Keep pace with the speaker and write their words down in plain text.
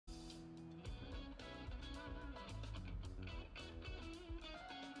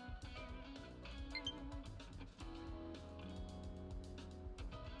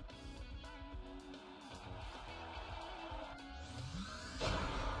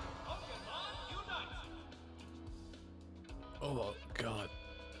Oh God.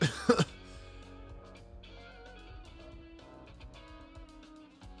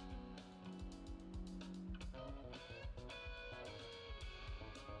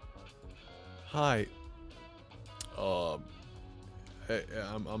 Hi. Um. Hey,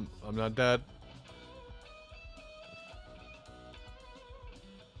 I'm not dead.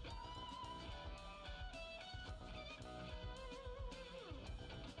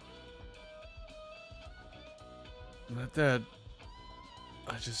 I'm not dead.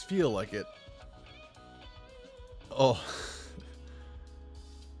 I just feel like it. Oh.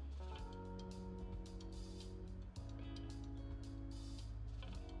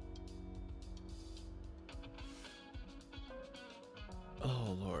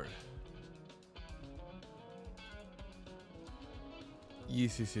 Oh Lord.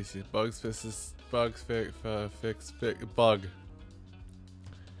 Yes, yes, yes, yes. Fix, bug.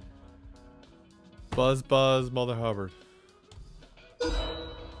 Buzz, Mother Hubbard.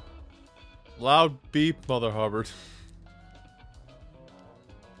 Loud beep, Mother Hubbard.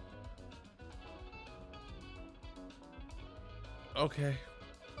 Okay.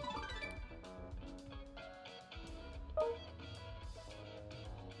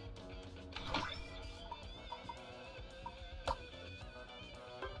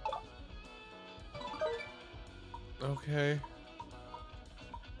 Okay.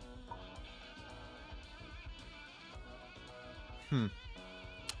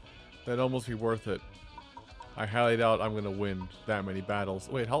 That'd almost be worth it. I highly doubt I'm gonna win that many battles.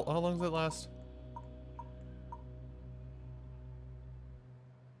 Wait, how long does it last?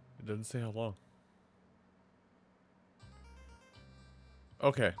 It doesn't say how long.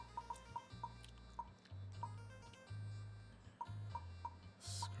 Okay.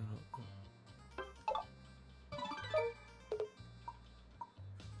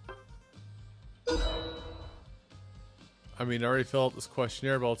 I mean, I already filled out this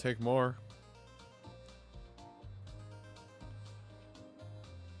questionnaire, but I'll take more.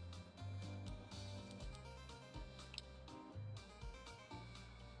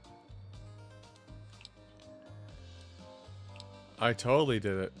 I totally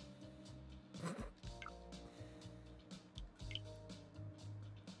did it.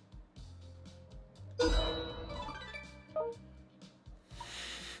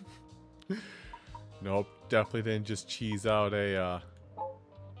 Nope, definitely didn't just cheese out a,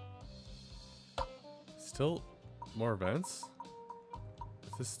 Still more events?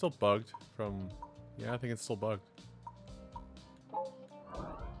 Is this still bugged from... Yeah, I think it's still bugged.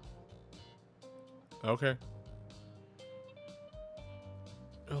 Okay.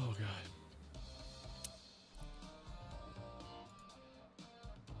 Oh, God.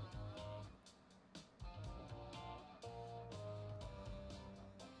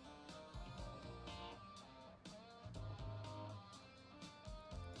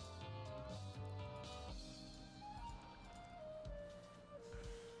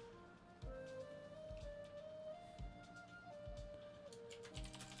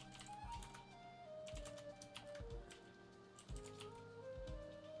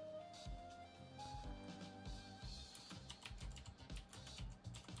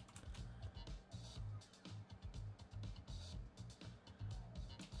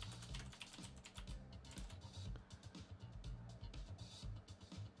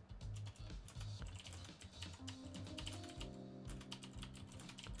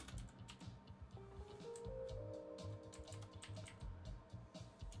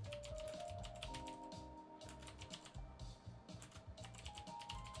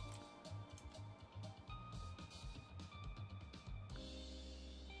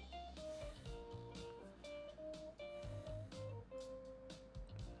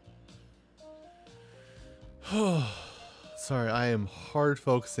 Sorry, I am hard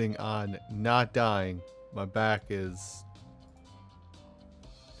focusing on not dying. My back is...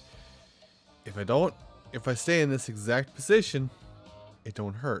 If I stay in this exact position, it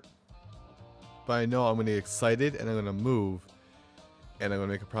don't hurt. But I know I'm going to get excited and I'm going to move and I'm going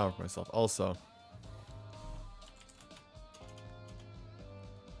to make a problem for myself. Also,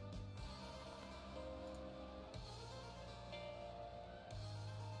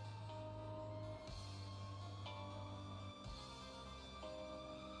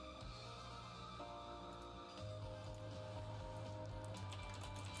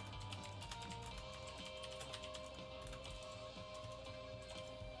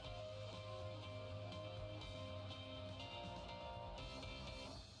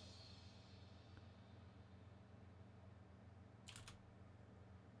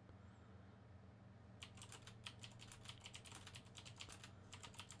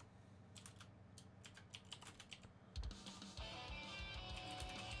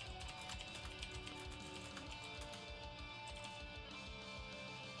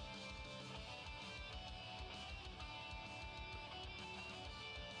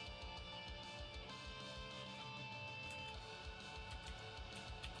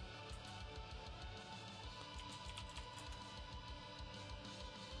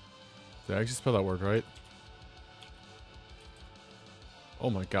 Did I actually spell that word right? Oh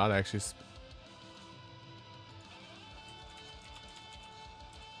my god, I actually...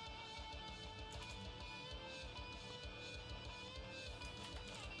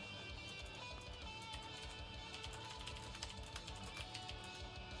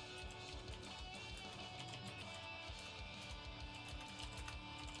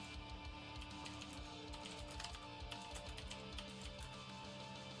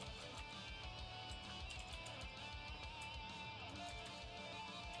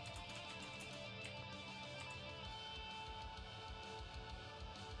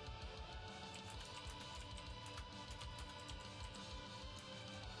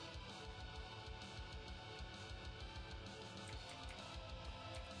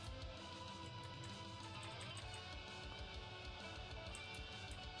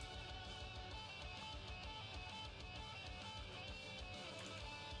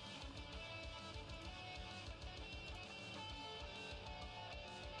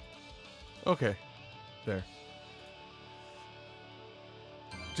 Okay. There.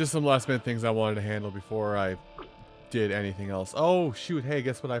 Just some last minute things I wanted to handle before I did anything else. Oh, shoot. Hey,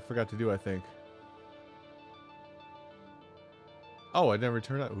 guess what I forgot to do, I think. Oh, I never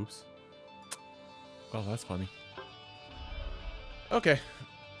turned out. Oops. Oh, that's funny. Okay.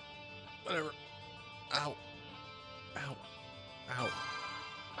 Whatever. Ow. Ow. Ow.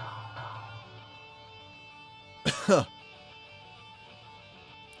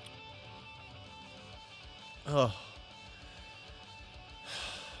 Oh.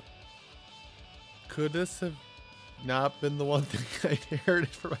 Could this have not been the one thing I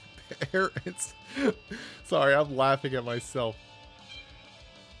inherited from my parents? Sorry, I'm laughing at myself.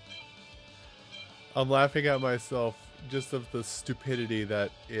 I'm laughing at myself just of the stupidity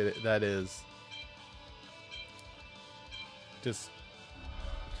that that is. Just...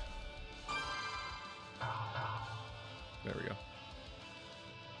 There we go.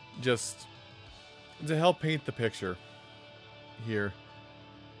 Just to help paint the picture here.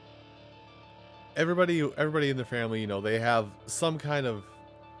 Everybody in the family, you know, they have some kind of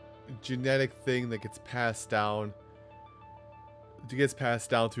genetic thing that gets passed down. It gets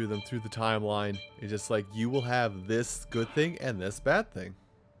passed down through them, through the timeline. It's just like, you will have this good thing and this bad thing.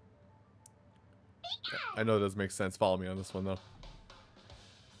 I know it doesn't make sense. Follow me on this one, though.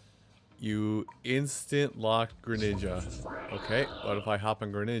 You instant locked Greninja. Okay, what if I hop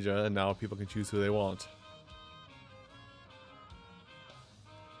on Greninja and now people can choose who they want?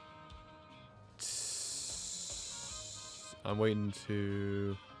 I'm waiting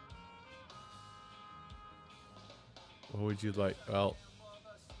to... What would you like? Well...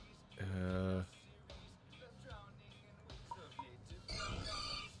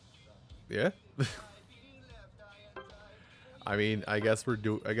 Yeah? I mean, I guess we're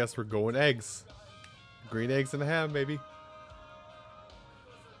going eggs. Green eggs and a ham, baby.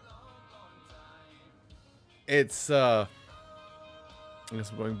 It's, I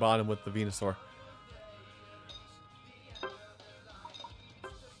guess I'm going bottom with the Venusaur.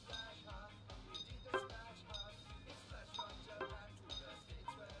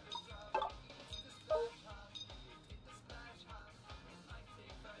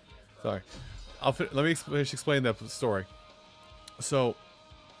 Sorry. Let me finish explaining that story. So,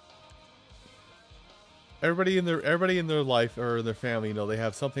 everybody in their life or in their family, you know, they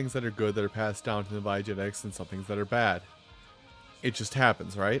have some things that are good that are passed down to them by genetics and some things that are bad. It just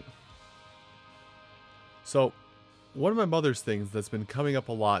happens, right? So, one of my mother's things that's been coming up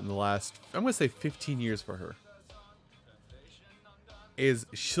a lot in the last, I'm going to say 15 years for her, is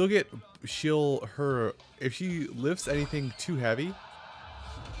if she lifts anything too heavy,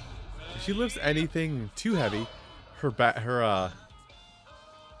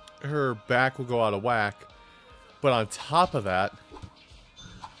 her back will go out of whack. But on top of that,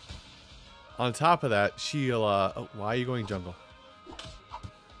 she'll oh, why are you going jungle?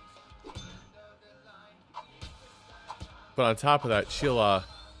 But on top of that, she'll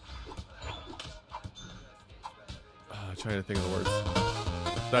trying to think of the words.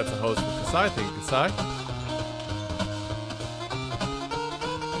 That's a host with Kasai. Thank you, Kasai.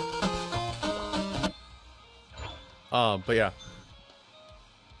 But yeah.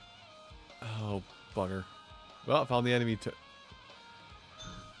 Oh, bugger. Well, I found the enemy too.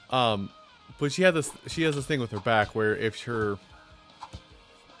 But she has this thing with her back where if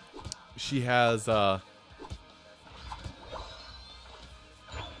she has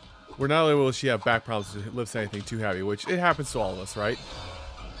where not only will she have back problems if she lifts anything too heavy, which it happens to all of us, right?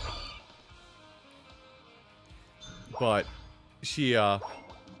 But she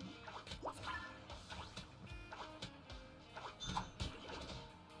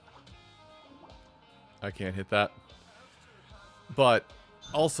I can't hit that. But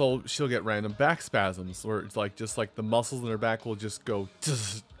also, she'll get random back spasms, where it's like just like the muscles in her back will just go,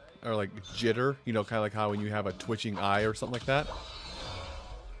 or like jitter. You know, kind of like how when you have a twitching eye or something like that.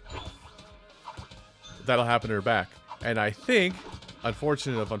 That'll happen to her back. And I think,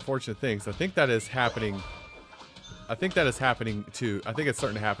 unfortunate of unfortunate things, I think that is happening. I think that is happening to. I think it's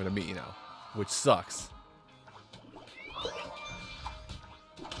starting to happen to me now, which sucks.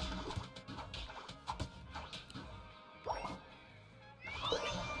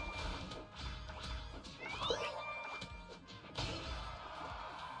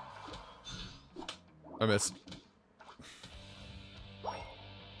 I missed.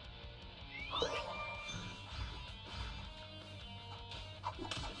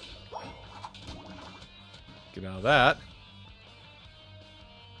 Get out of that.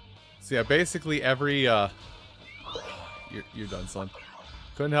 So yeah, basically every you're done, son.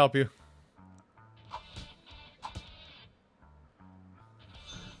 Couldn't help you.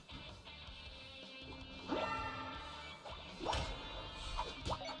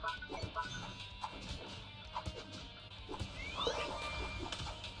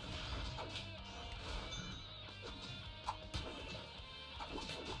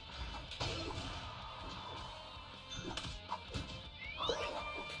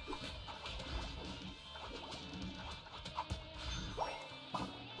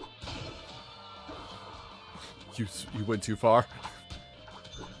 You went too far.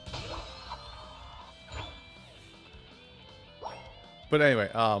 But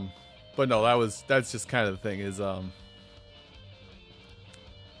anyway, but no, that's just kind of the thing is, sorry,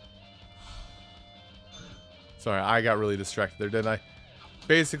 I got really distracted there, didn't I?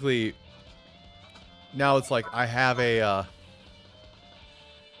 Basically, now it's like I have a,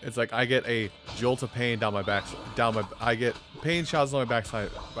 it's like I get a jolt of pain down my back, I get pain shots on my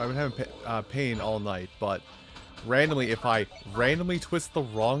backside. I've been having pain all night, but randomly, if I randomly twist the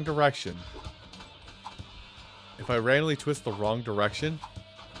wrong direction, yeah, if I randomly twist the wrong direction,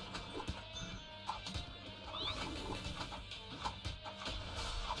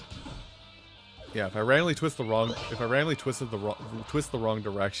 twist the wrong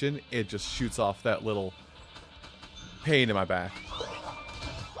direction, it just shoots off that little pain in my back.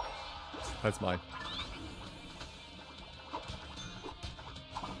 That's mine.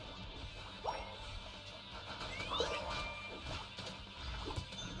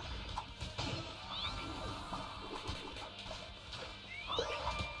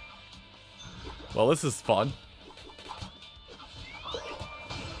 Well, this is fun.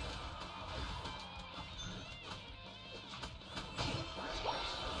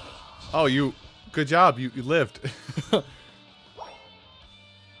 Oh, good job. You lived.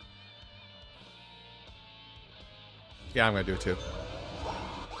 Yeah, I'm gonna do it too.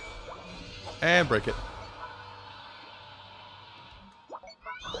 And break it.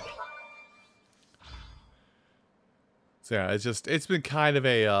 So yeah, it's been kind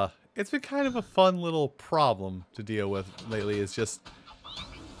of a fun little problem to deal with lately. It's just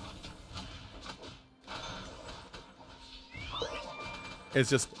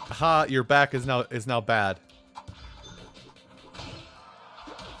your back is now bad.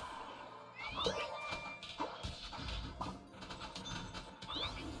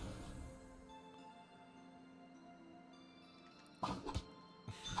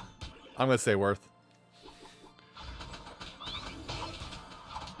 I'm gonna say worth.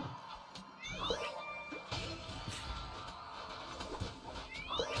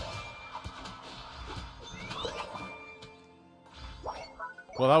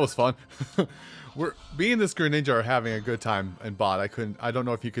 Well, that was fun. Me and this Greninja are having a good time in bot. I don't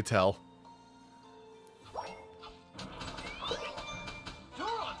know if you could tell. You're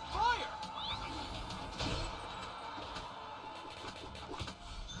on fire!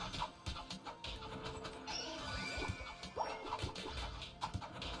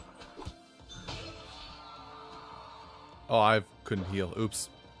 Oh, I couldn't heal. Oops.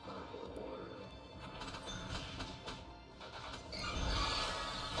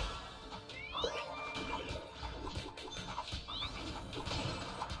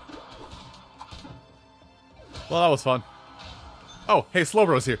 Well, that was fun. Oh, hey,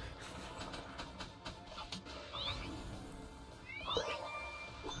 Slowbro's here.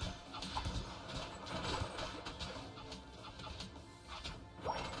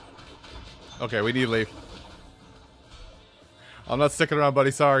 Okay, we need to leave. I'm not sticking around,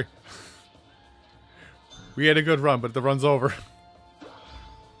 buddy. Sorry. We had a good run, but the run's over.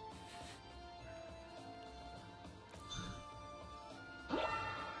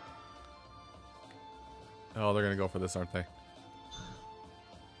 Oh, they're gonna go for this, aren't they?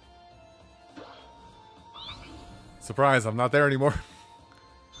 Surprise, I'm not there anymore.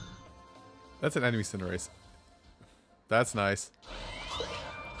 That's an enemy Cinderace. That's nice.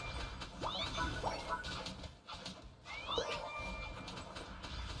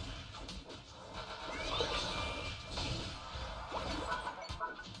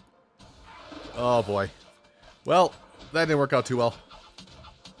 Oh boy. Well, that didn't work out too well.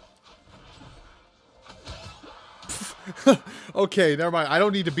 Okay, never mind. I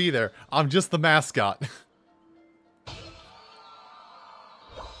don't need to be there. I'm just the mascot.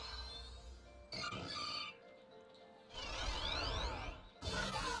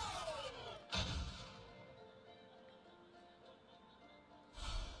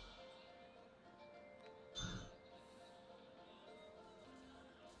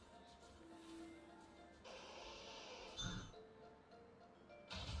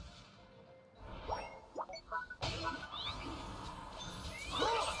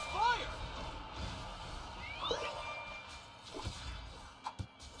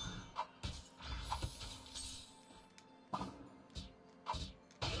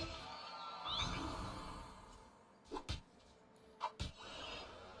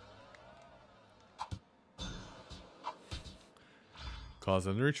 Cause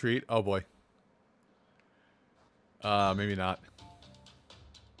and retreat. Oh boy. Maybe not.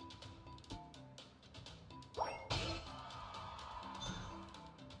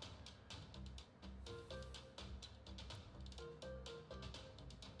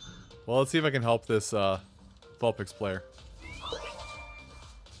 Well, let's see if I can help this Vulpix player.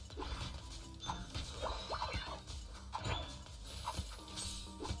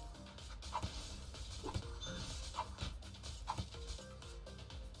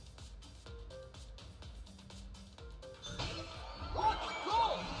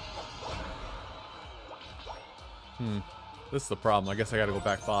 This is the problem. I guess I gotta go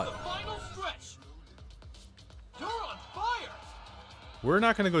back bot. We're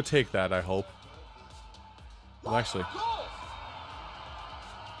not gonna go take that, I hope. Well, actually.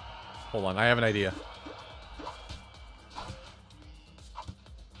 Hold on, I have an idea.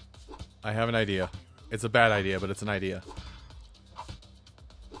 I have an idea. It's a bad idea, but it's an idea.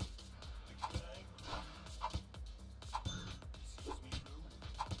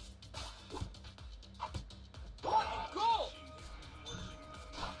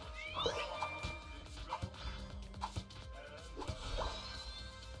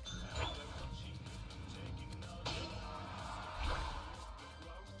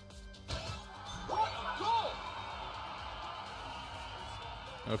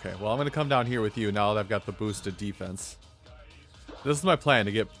 Okay, well I'm gonna come down here with you now that I've got the boosted defense. This is my plan,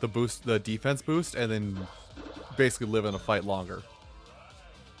 to get the defense boost, and then basically live in a fight longer.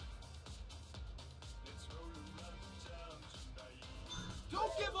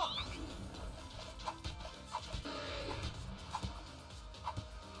 Don't give up.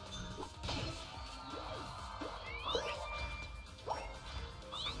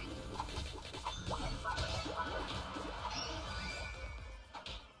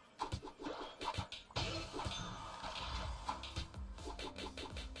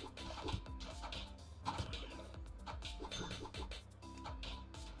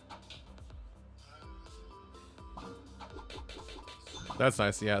 That's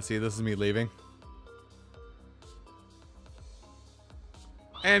nice. Yeah, see, this is me leaving.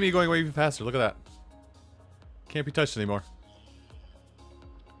 And me going way even faster. Look at that. Can't be touched anymore.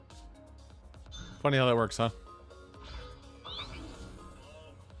 Funny how that works, huh?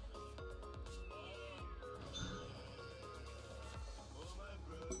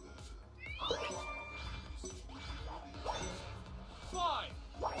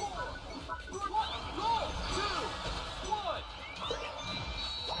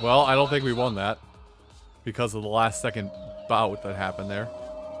 Well, I don't think we won that because of the last second bout that happened there.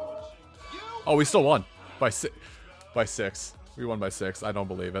 Oh, we still won by six. We won by 6. I don't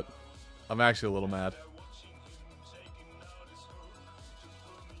believe it. I'm actually a little mad.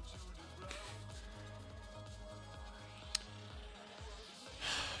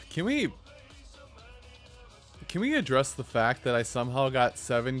 Can we address the fact that I somehow got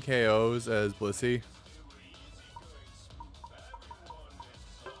 7 KOs as Blissey?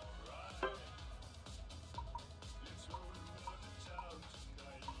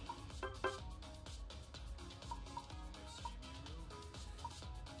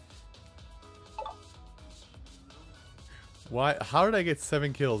 Why? How did I get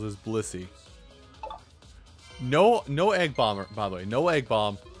 7 kills as Blissey? No egg bomb, by the way. No egg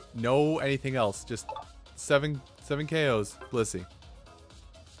bomb. No anything else. Just 7 KOs, Blissey.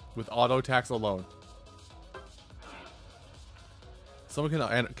 With auto attacks alone. Someone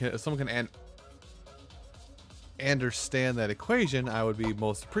can understand that equation, I would be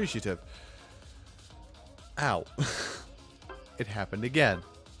most appreciative. Ow. It happened again.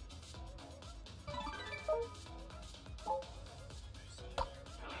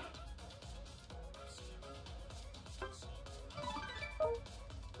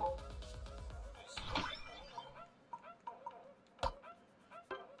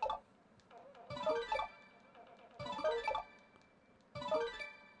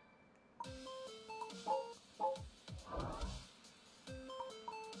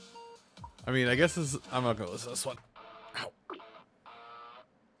 I mean, I guess this is, I'm not gonna listen to this one. Ow.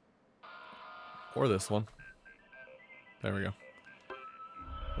 Or this one. There we go.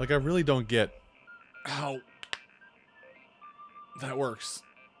 Like, I really don't get how that works.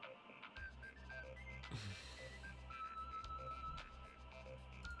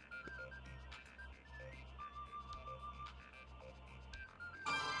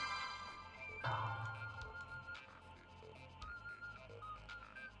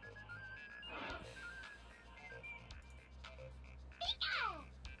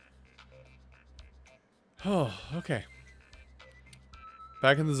 Oh, okay.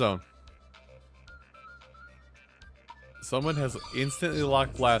 Back in the zone. Someone has instantly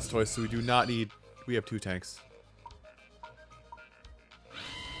locked Blastoise, so we do not need... We have 2 tanks.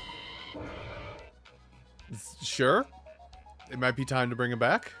 Sure. It might be time to bring him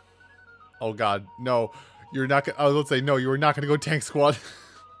back. Oh god, no. You're not gonna... Oh, let's say no, you were not gonna go tank squad.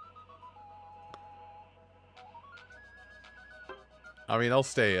 I mean, I'll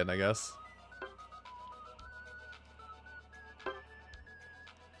stay in, I guess.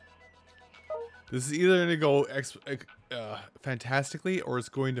 This is either going to go fantastically or it's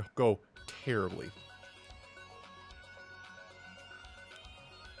going to go terribly.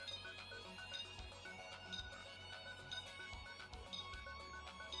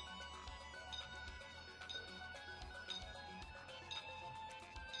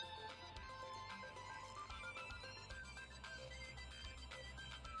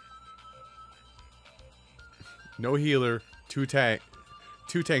 No healer, 2 tanks,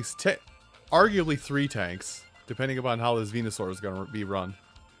 arguably 3 tanks, depending upon how this Venusaur is going to be run.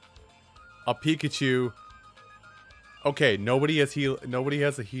 A Pikachu. Okay, nobody has healing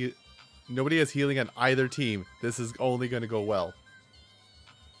on either team. This is only going to go well.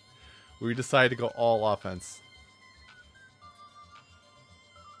 We decided to go all offense.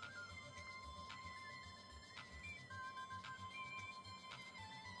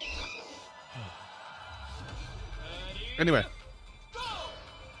 Anyway.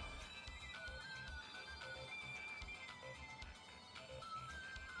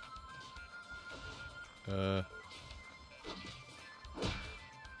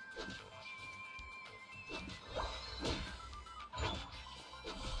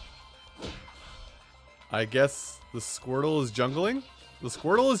 I guess the Squirtle is jungling? The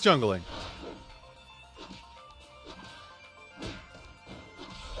Squirtle is jungling.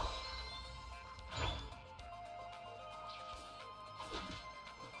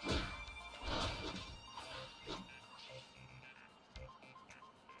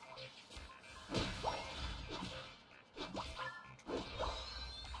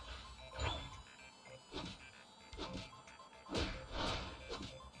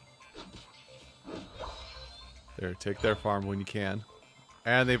 There, take their farm when you can.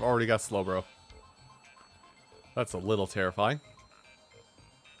 And they've already got Slowbro. That's a little terrifying.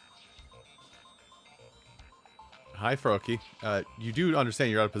 Hi, Froakie. You do understand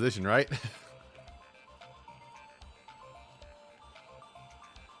you're out of position, right?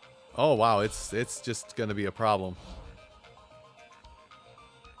 Oh, wow. It's just gonna be a problem.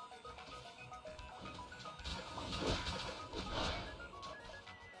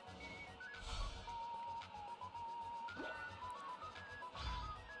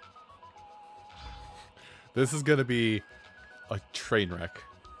 This is gonna be a train wreck.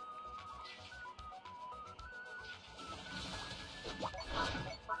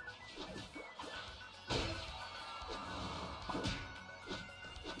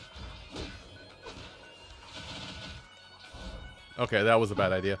 Okay, that was a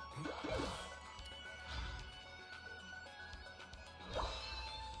bad idea.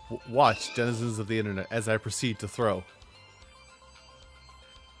 Watch, denizens of the internet, as I proceed to throw.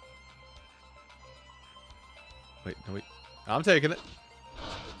 Wait, no, wait. I'm taking it.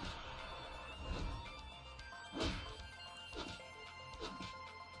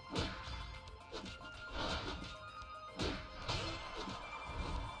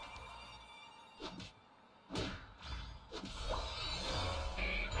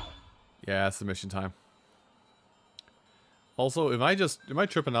 Yeah, submission time. Also, am I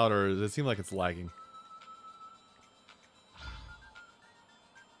tripping out, or does it seem like it's lagging?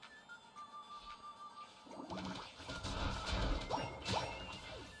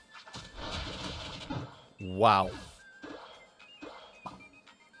 Wow.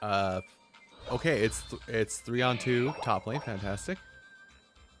 Okay, it's 3-on-2 top lane. Fantastic.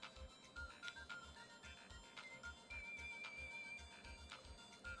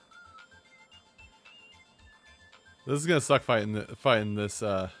 This is gonna suck fighting this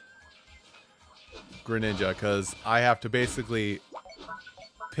Greninja, because I have to basically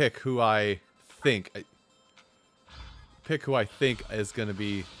pick who I think is gonna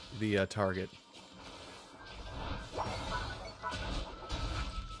be the target.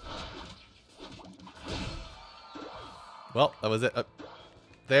 Well, that was it.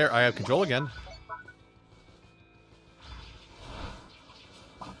 There, I have control again.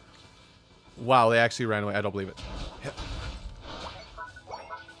 Wow, they actually ran away. I don't believe it. Yep.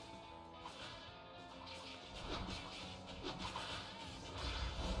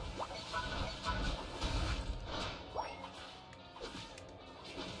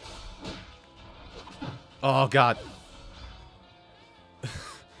 Oh, God.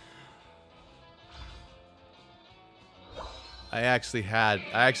 I actually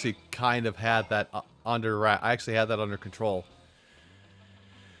kind of had that under control.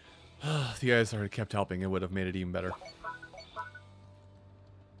 If you guys already kept helping, it would have made it even better.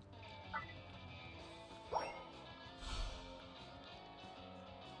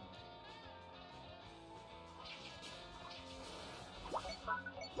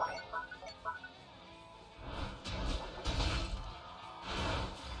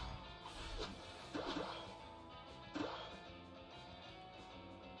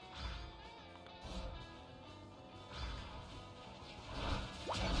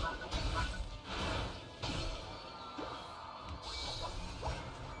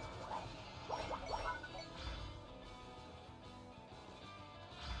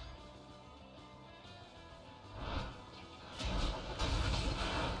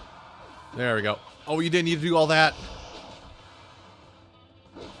 There we go. Oh, you didn't need to do all that.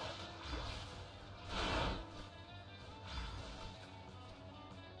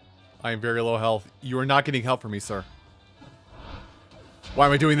 I am very low health. You are not getting help from me, sir. Why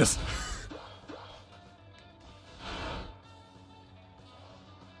am I doing this?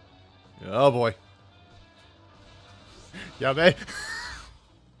 Oh, boy. Yeah, babe.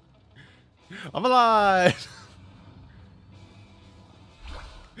 I'm alive.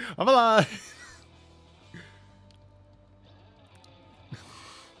 I'm alive.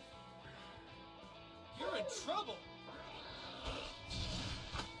 You're in trouble.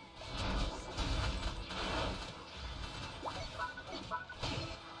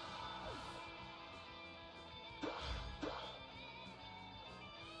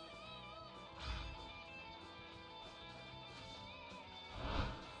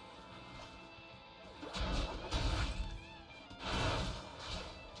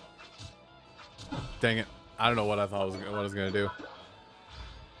 Dang it. I don't know what I thought what I was gonna do.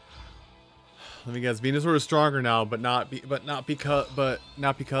 Let me guess. Venusaur is stronger now, but not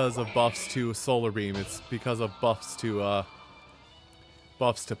because of buffs to Solar Beam. It's because of buffs to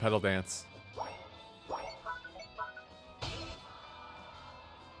Pedal Dance.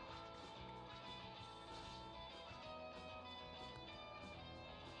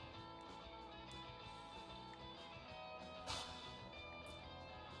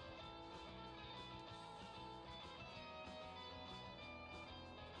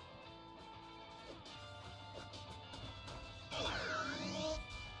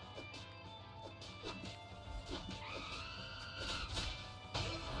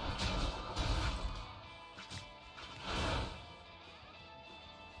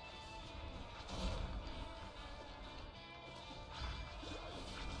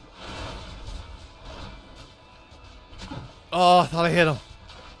 Oh, I thought I hit him.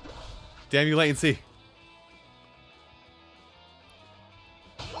 Damn you, latency.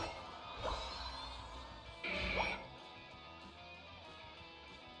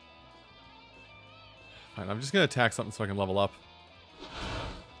 Fine, I'm just gonna attack something so I can level up.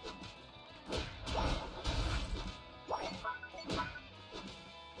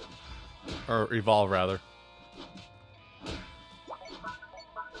 Or evolve, rather.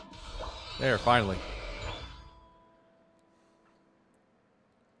 There, finally.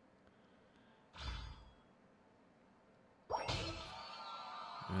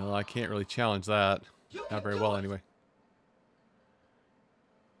 Well, I can't really challenge that. Not very well, anyway.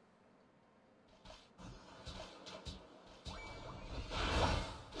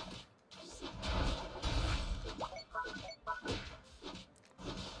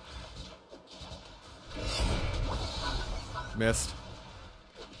 Missed.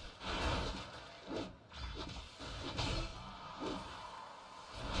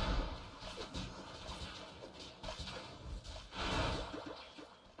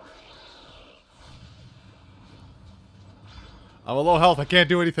 I'm a low health. I can't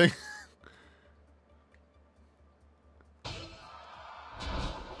do anything.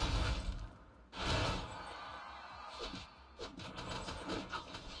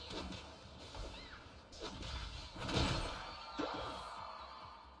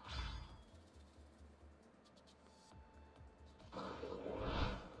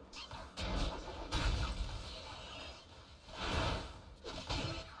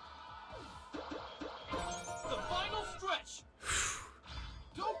 The final stretch.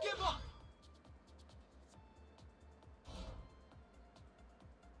 Don't give up.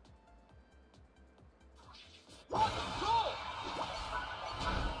 Go!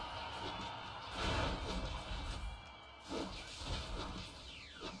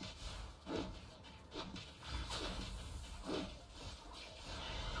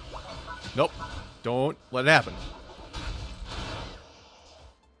 Nope. Don't let it happen.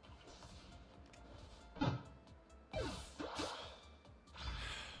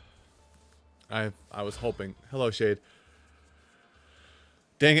 I was hoping. Hello, Shade.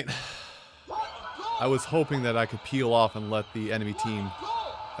 Dang it. I was hoping that I could peel off and let the enemy team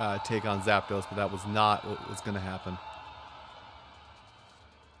take on Zapdos, but that was not what was going to happen.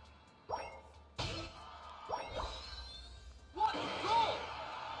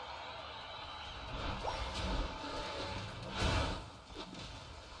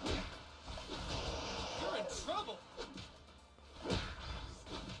 You're in trouble.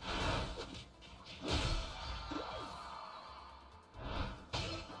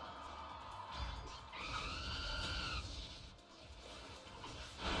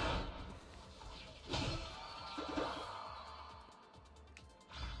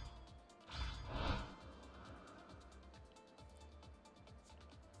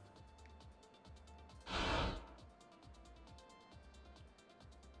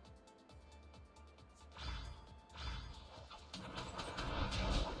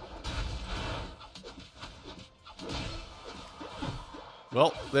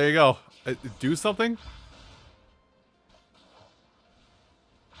 Well, there you go. Do something?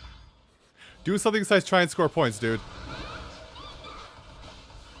 Do something besides try and score points, dude.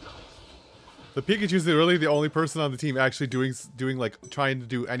 The Pikachu's really the only person on the team actually doing like trying to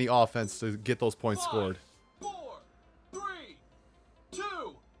do any offense to get those points scored. 4, 3, 2,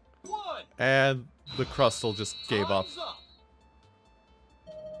 1. And the Crustle just gave up. Time's up.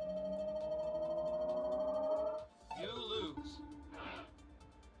 You lose.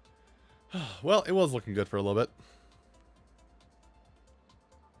 Well, it was looking good for a little bit.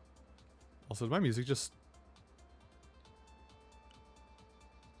 Also, did my music just...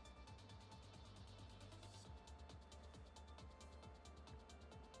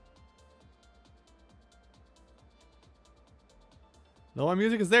 No, my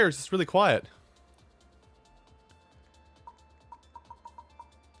music is there. It's just really quiet.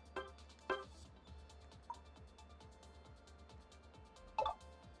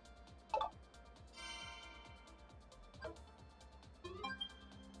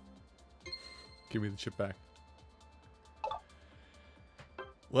 Give me the chip back.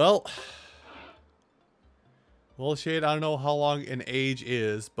 Well, Shade, I don't know how long an age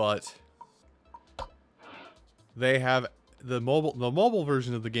is, but they have the mobile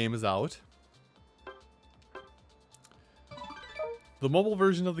version of the game is out. The mobile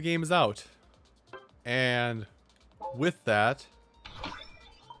version of the game is out. And with that,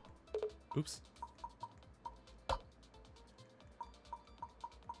 oops.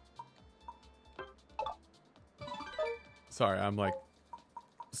 Sorry, I'm like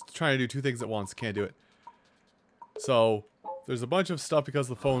trying to do two things at once. Can't do it. So, there's a bunch of stuff because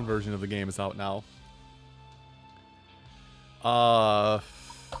the phone version of the game is out now.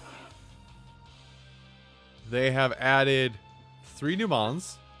 They have added 3 new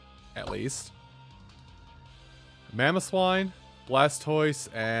mons, at least. Mamoswine,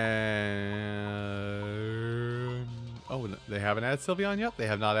 Blastoise, and... Oh, they haven't added Sylveon yet? They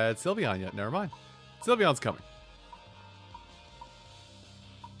have not added Sylveon yet. Never mind. Sylveon's coming.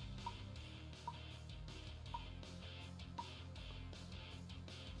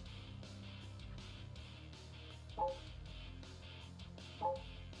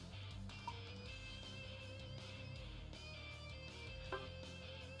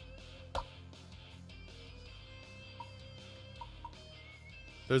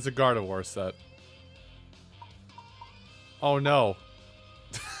 There's a Gardevoir set. Oh no.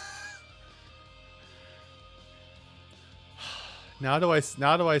 Now do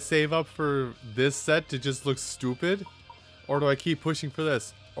I save up for this set to just look stupid? Or do I keep pushing for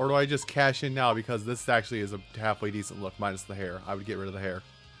this? Or do I just cash in now because this actually is a halfway decent look minus the hair? I would get rid of the hair.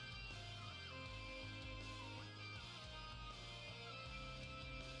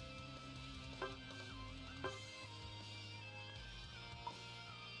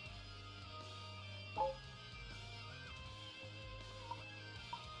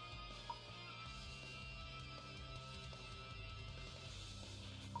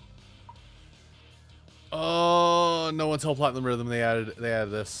 Oh, no one's held platinum rhythm. They added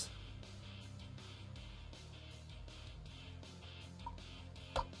this.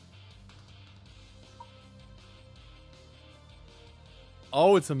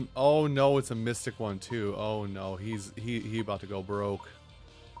 Oh, oh no, it's a mystic one too. Oh no, he about to go broke.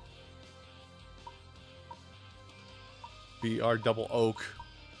 BR double oak.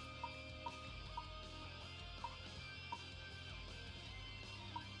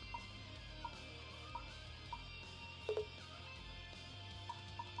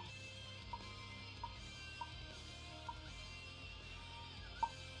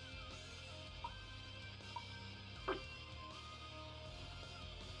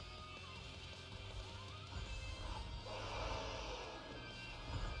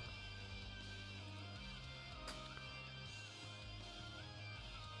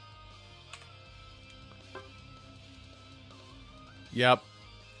 Yep.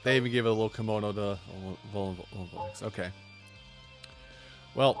 They even gave it a little kimono to Volvox. Okay.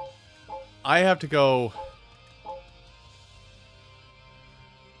 Well, I have to go.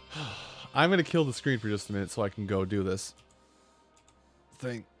 I'm going to kill the screen for just a minute so I can go do this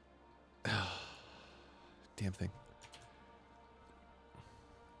thing. Damn thing.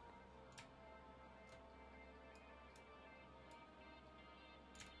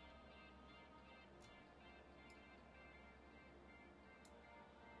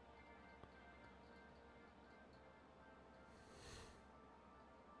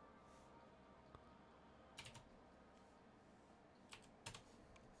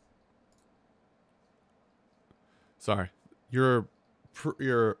 Sorry, your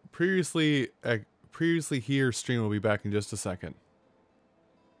previously here stream will be back in just a second.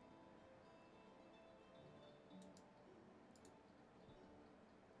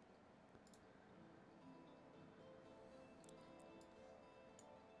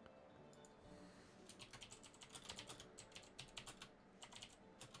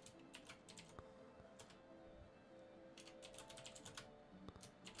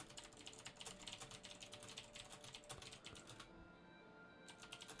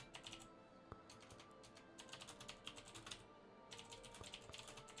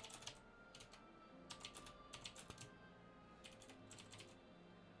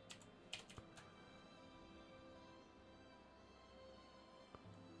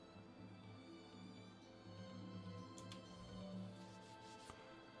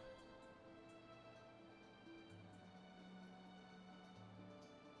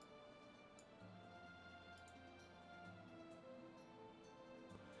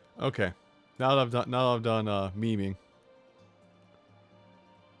 Okay, now that I've done memeing,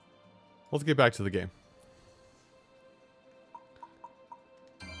 let's get back to the game.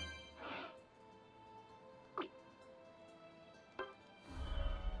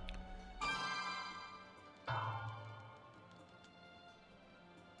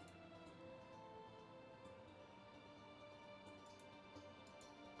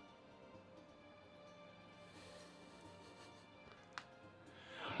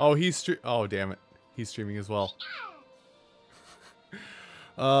 Oh, oh, damn it. He's streaming as well.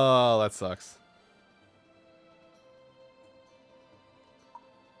 Oh, that sucks.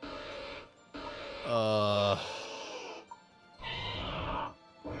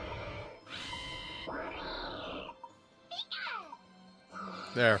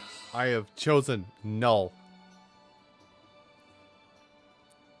 There. I have chosen null.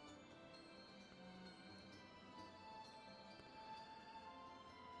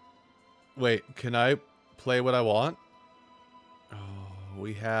 Wait, can I play what I want? Oh,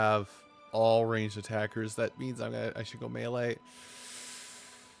 we have all ranged attackers. That means I should go melee.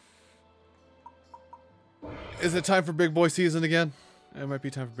 Is it time for big boy season again? It might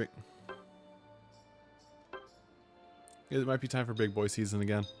be time for big boy season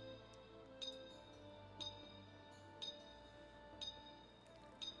again.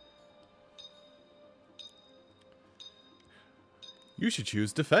 You should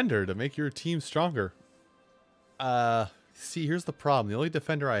choose defender to make your team stronger. See, here's the problem. The only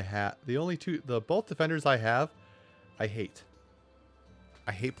defender I have, both defenders I have, I hate.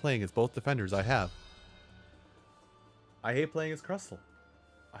 I hate playing as both defenders I have. I hate playing as Crustle.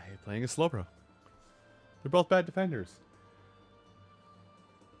 I hate playing as Slowbro. They're both bad defenders.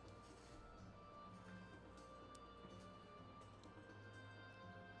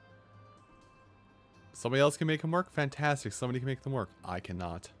 Somebody else can make them work? Fantastic. Somebody can make them work. I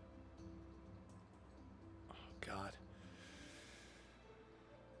cannot. Oh, God.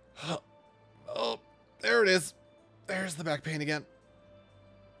 Oh, there it is. There's the back pain again.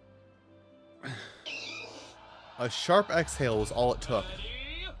 A sharp exhale was all it took.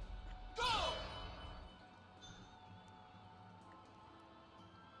 Ready, go!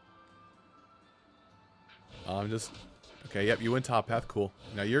 I'm just... Okay, yep, you went top path. Cool.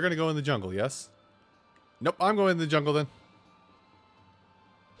 Now you're going to go in the jungle, yes? Nope, I'm going in the jungle then.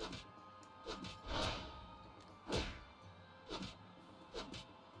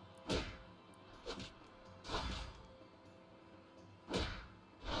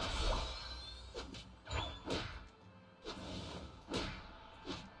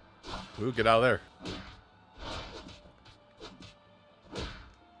 Ooh, get out of there.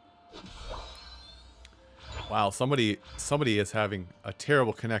 Wow, somebody is having a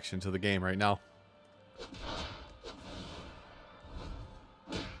terrible connection to the game right now.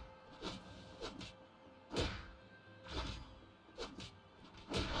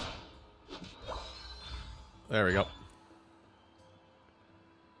 There we go.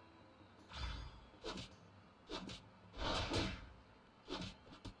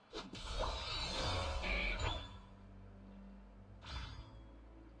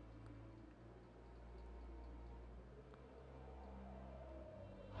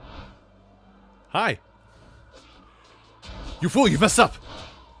 Hi. You fool, you messed up.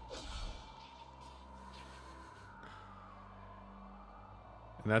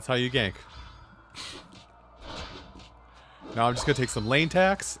 And that's how you gank. Now I'm just going to take some lane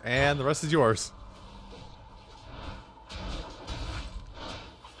tax, and the rest is yours.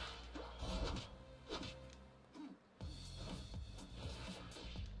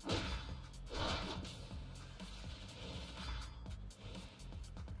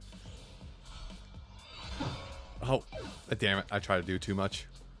 Oh, damn it. I try to do too much.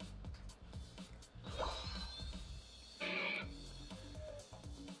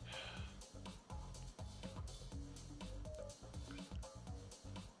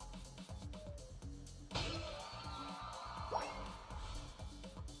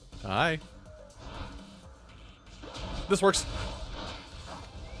 Hi. This works.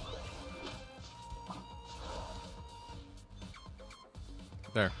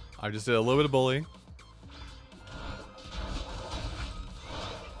 There. I just did a little bit of bullying.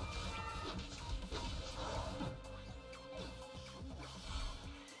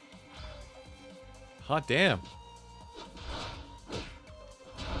 Hot damn.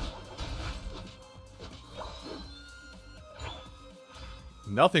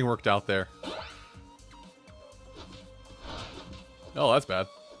 Nothing worked out there. Oh, that's bad.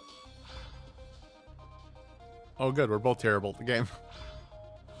 Oh, good. We're both terrible at the game.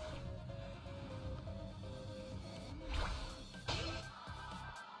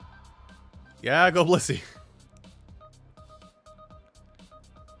 Yeah, go Blissey.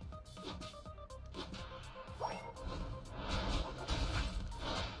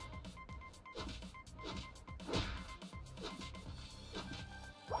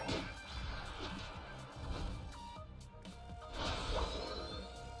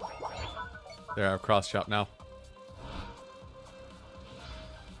 There, I have cross chop now.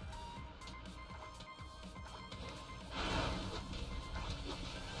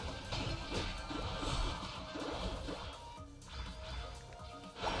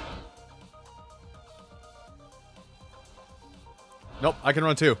 Nope, I can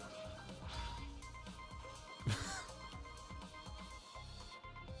run too.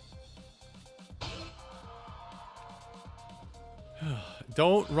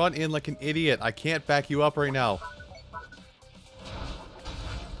 Don't run in like an idiot. I can't back you up right now.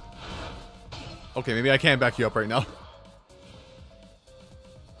 Okay, maybe I can back you up right now.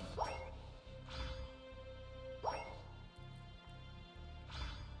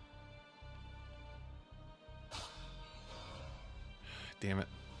 Damn it.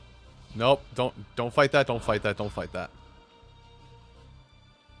 Nope, don't fight that, don't fight that, don't fight that.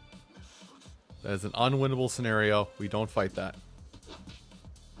 That is an unwinnable scenario. We don't fight that.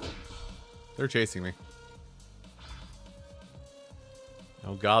 They're chasing me.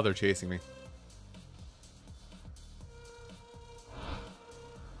 Oh god, they're chasing me.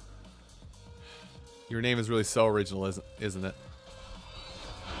 Your name is really so original, isn't it?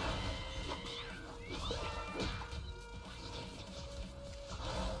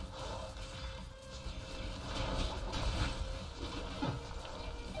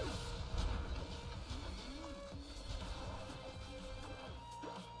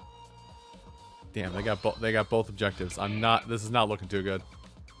 Damn, they got both objectives. This is not looking too good.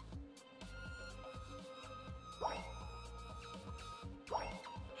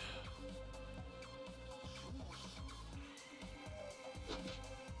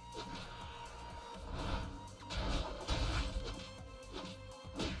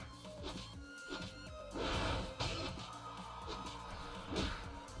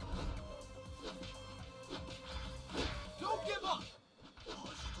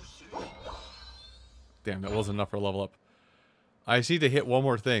 Damn, that wasn't enough for a level up. I just need to hit one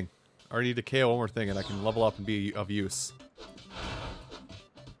more thing. Or I need to KO one more thing and I can level up and be of use.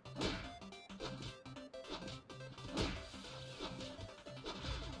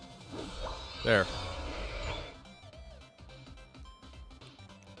 There.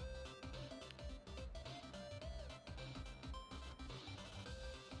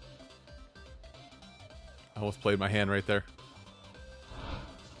 I almost played my hand right there.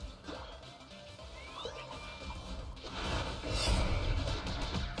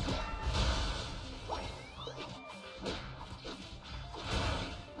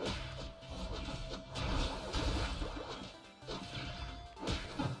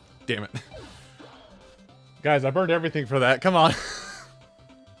 Damn it. Guys, I burned everything for that. Come on.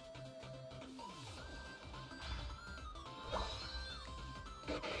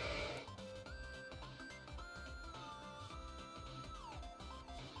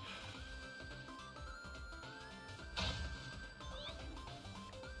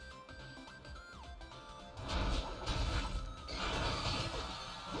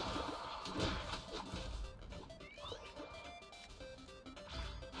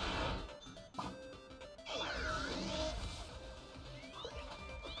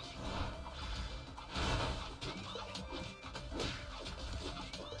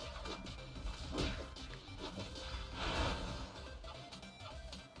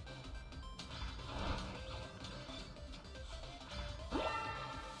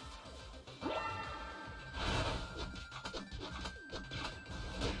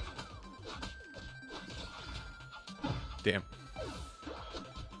 Damn.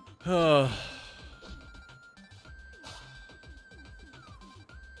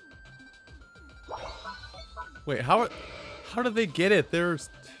 Wait, how did they get it?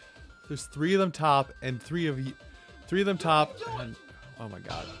 There's 3 of them top and 3 of them top and oh my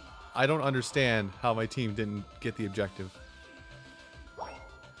god. I don't understand how my team didn't get the objective.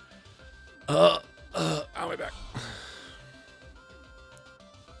 Ow, my back.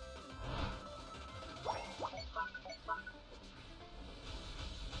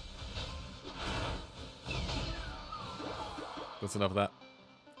 That's enough of that.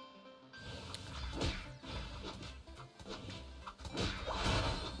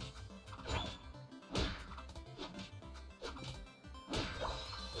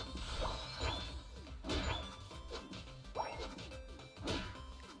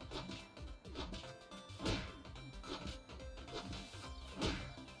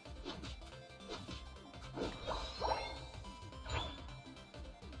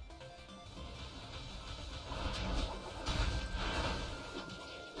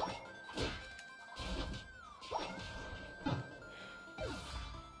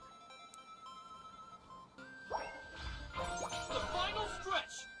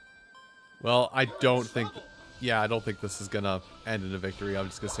 Well, I don't think... Yeah, I don't think this is gonna end in a victory. I'm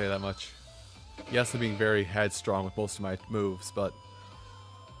just gonna say that much. Yes, I'm being very headstrong with most of my moves, but...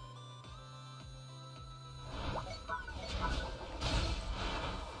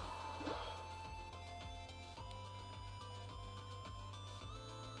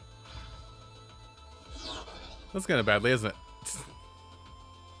 That's kind of badly, isn't it?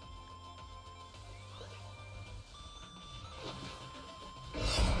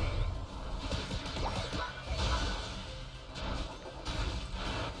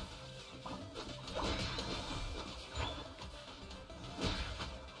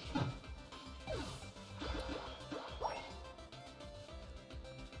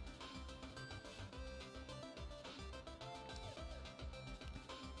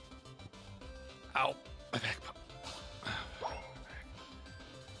 Ow. My back.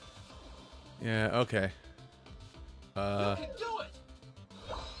 Yeah, okay. You can do it.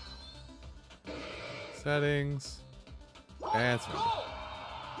 Settings. And Go. surrender.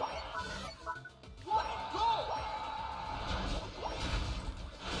 What a goal. What a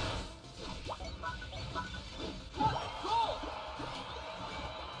goal.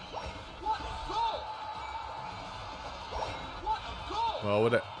 What a goal. What a goal.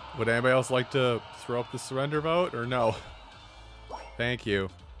 Well, would anybody else like to throw up the surrender vote, or no? Thank you.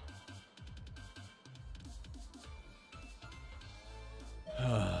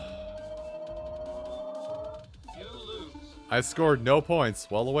 You lose. I scored no points,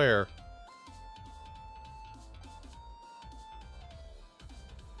 well aware.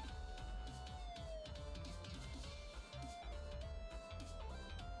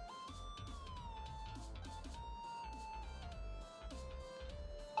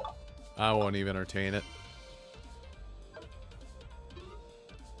 I won't even entertain it.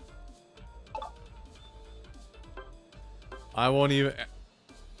 I won't even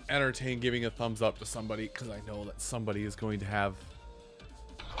entertain giving a thumbs up to somebody because I know that somebody is going to have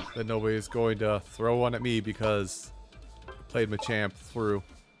that nobody is going to throw one at me because I played Machamp through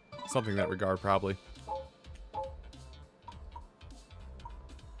something in that regard probably.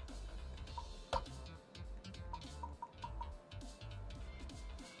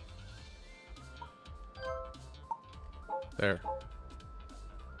 There.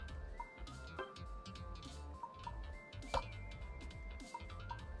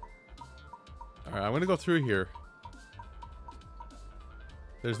 Alright, I'm gonna go through here.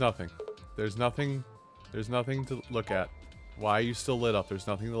 There's nothing. There's nothing. There's nothing to look at. Why are you still lit up? There's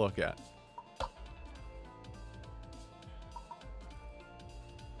nothing to look at.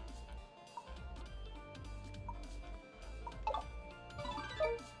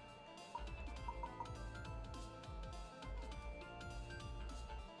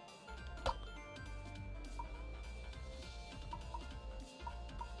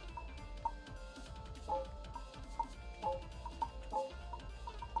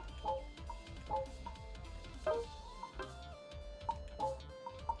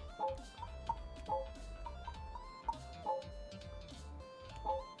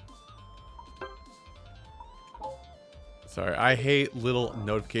 Sorry, I hate little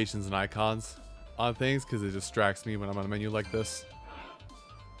notifications and icons on things because it distracts me when I'm on a menu like this.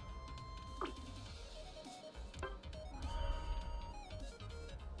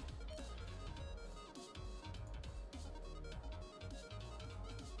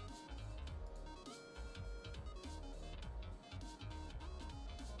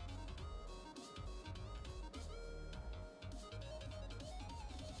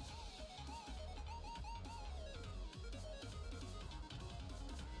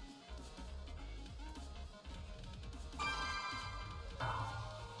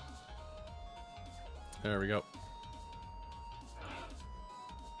 There we go.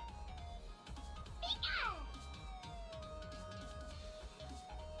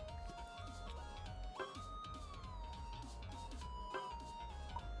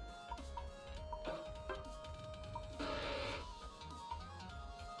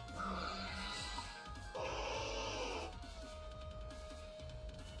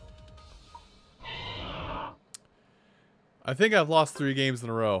 I think I've lost 3 games in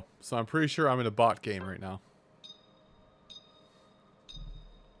a row, so I'm pretty sure I'm in a bot game right now.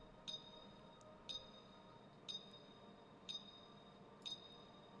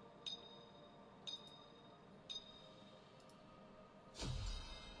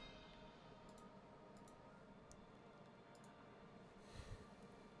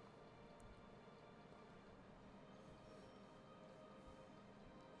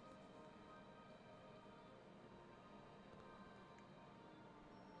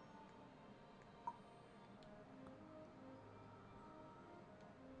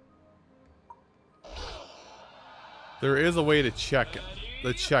 There is a way to check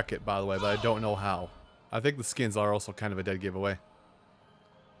it, by the way, but I don't know how. I think the skins are also kind of a dead giveaway.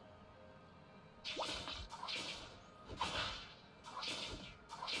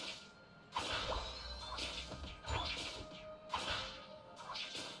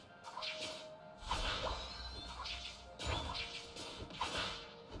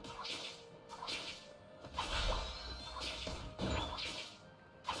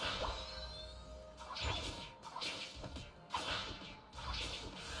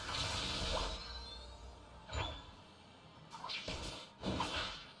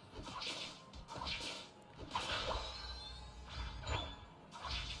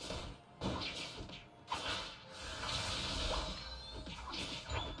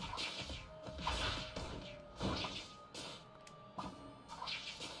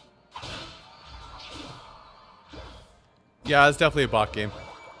 Yeah, it's definitely a bot game.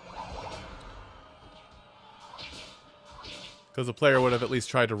 Because the player would have at least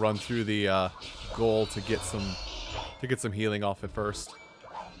tried to run through the goal to get some healing off at first.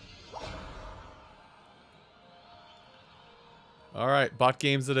 All right, bot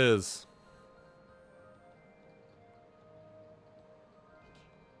games it is.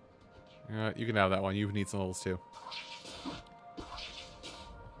 You can have that one. You need some levels too.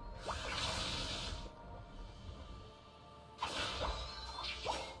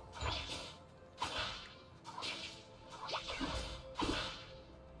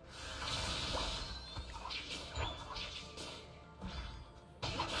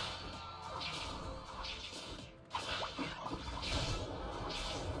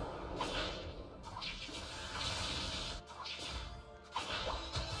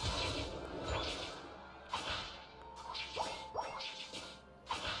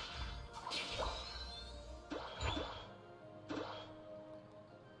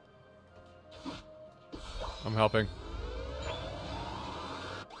 I'm helping.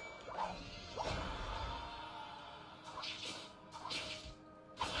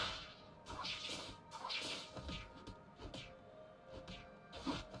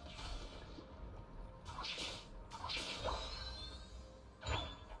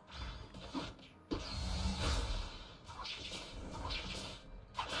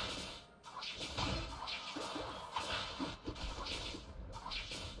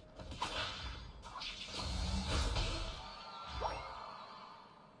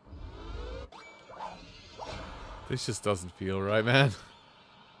 This just doesn't feel right, man.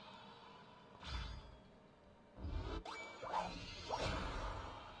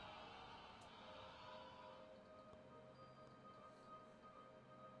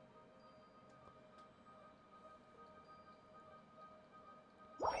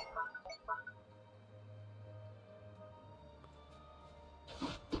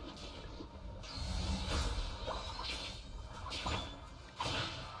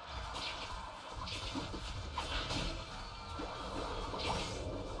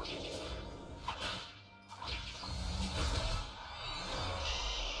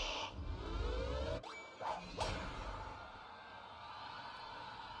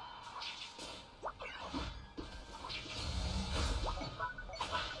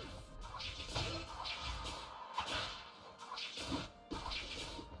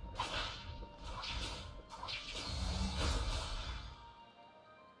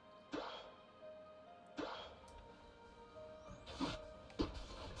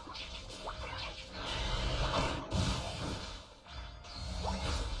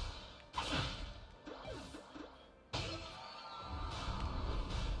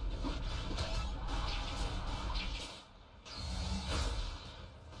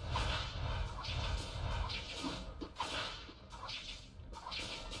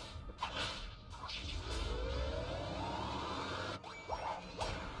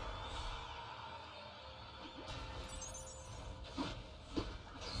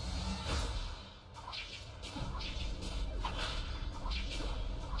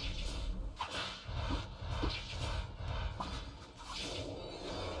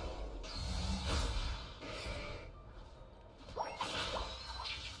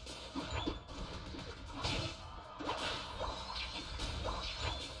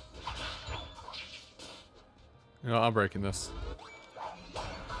 You know, I'm breaking this.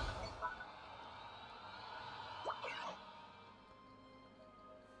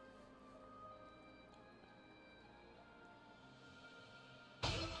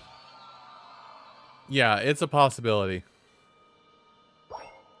 Yeah, it's a possibility.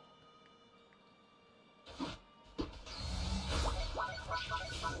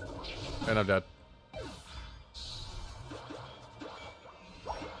 And I'm dead.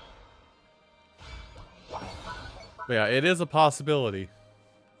 But yeah, it is a possibility.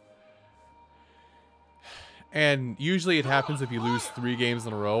 And usually it happens if you lose 3 games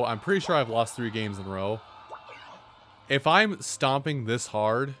in a row. I'm pretty sure I've lost 3 games in a row. If I'm stomping this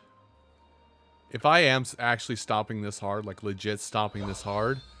hard, if I am actually stomping this hard, like legit stomping this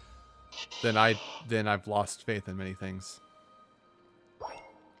hard, then I've lost faith in many things.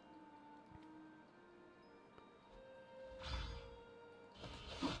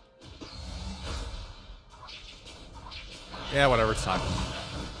 Yeah, whatever, it's time.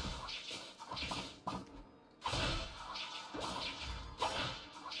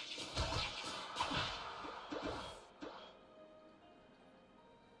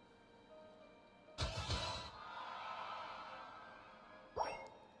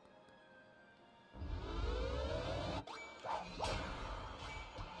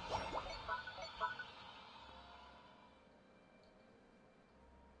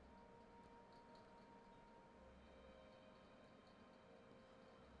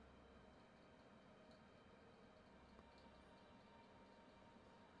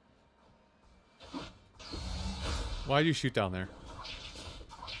 Why'd you shoot down there?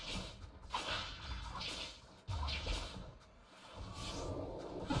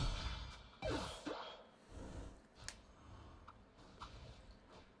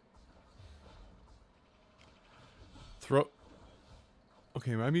 Throw...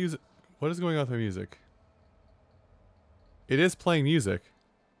 Okay, my music... What is going on with my music? It is playing music.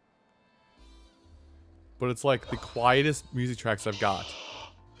 But it's like the quietest music tracks I've got.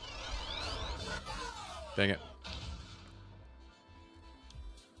 Dang it.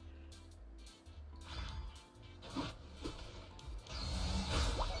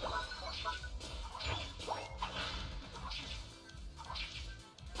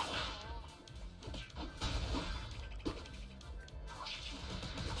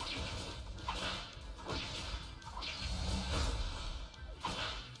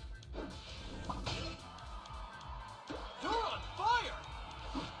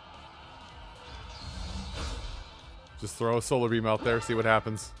 Just throw a solar beam out there, see what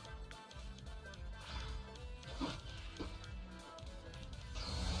happens.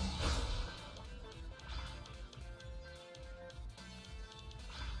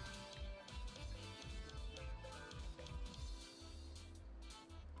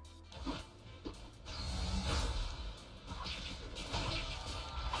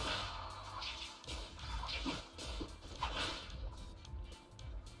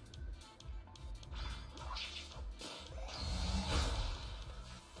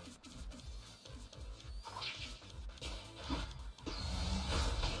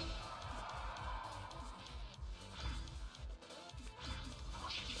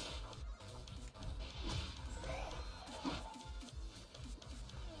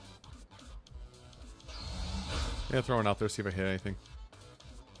 Yeah, throw it out there, see if I hit anything.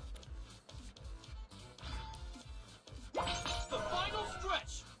 The final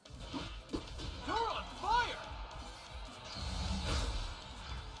stretch. You're on fire.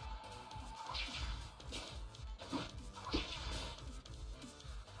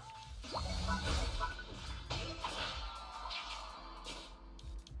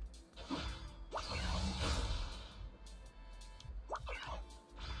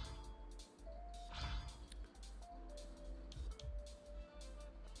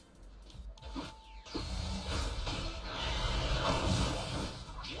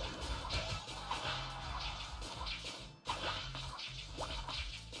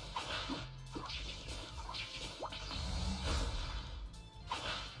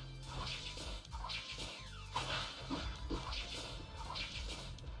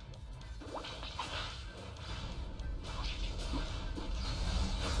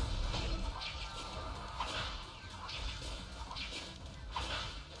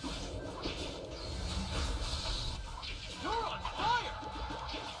 You're on fire.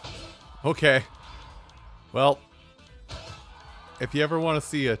 Okay. Well, if you ever want to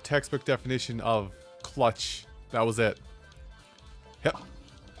see a textbook definition of clutch, that was it. Yep.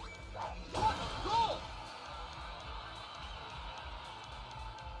 Goal.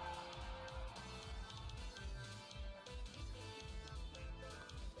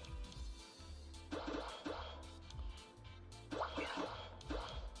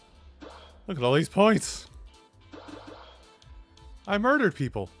 Look at all these points. I murdered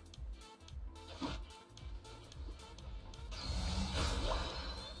people.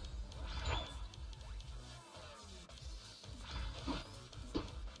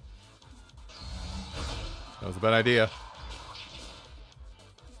 That was a bad idea.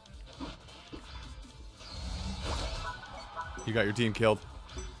 You got your team killed.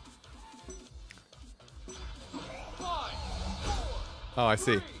 5, 4, Oh, I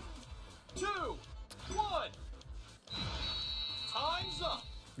see. 3, 2, 1. Time's up.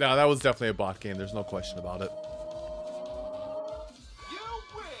 No, that was definitely a bot game. There's no question about it. You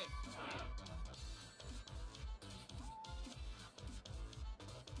win.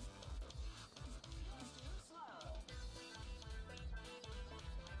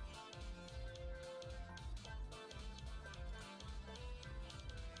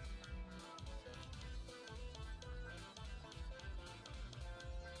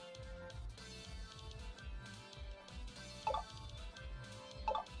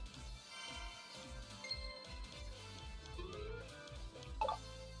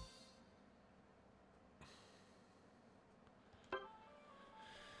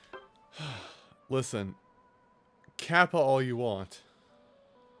 Listen, Kappa all you want.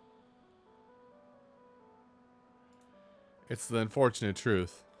 It's the unfortunate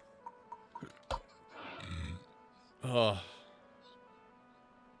truth. Ugh.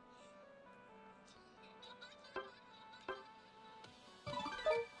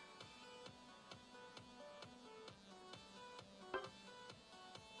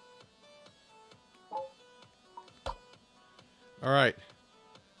 All right.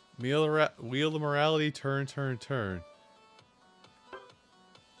 Wheel of morality, turn, turn, turn.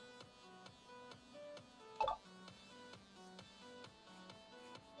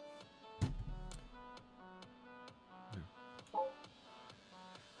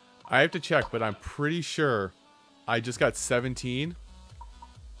 I have to check, but I'm pretty sure I just got 17.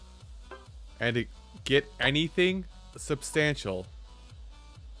 And to get anything substantial...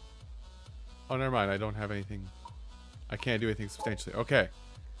 Oh, never mind. I don't have anything... I can't do anything substantially. Okay.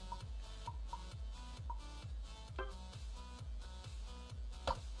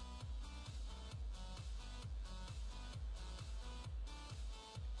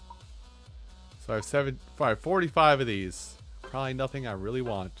 So I have 45 of these. Probably nothing I really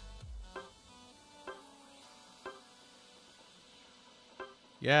want.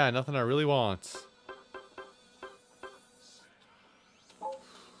 Yeah, nothing I really want.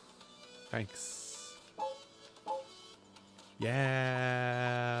 Thanks.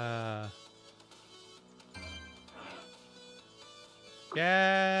 Yeah.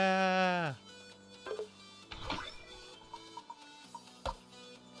 Yeah.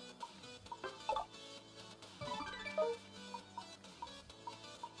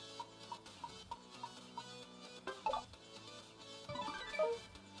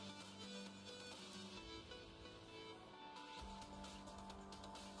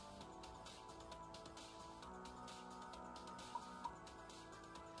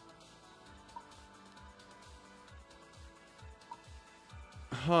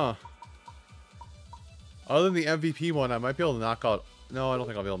 Huh. Other than the MVP one, I might be able to knock out... No, I don't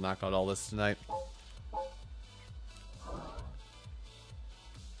think I'll be able to knock out all this tonight.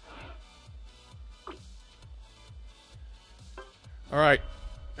 Alright.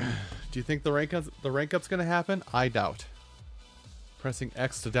 Do you think the rank up's gonna happen? I doubt. Pressing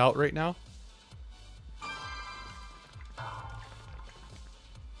X to doubt right now.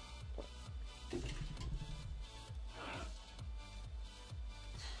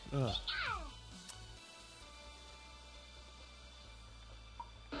 Ugh.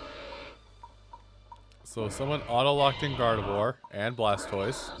 So someone auto-locked in Gardevoir and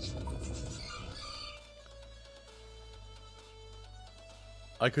Blastoise.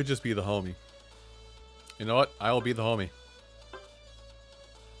 I could just be the homie. You know what? I will be the homie.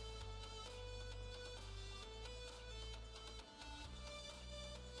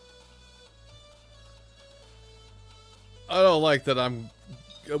 I don't like that I'm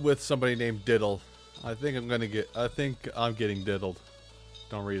with somebody named Diddle. I think I'm getting diddled.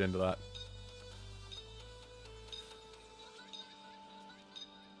 Don't read into that.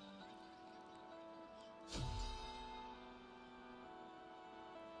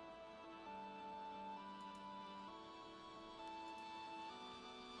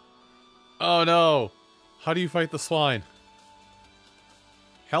 Oh no! How do you fight the swine?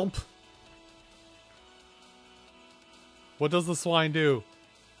 Help! What does the swine do?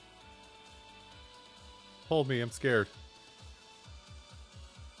 Hold me, I'm scared.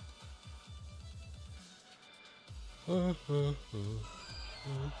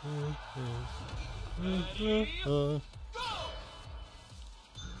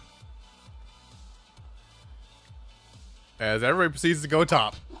 As everybody proceeds to go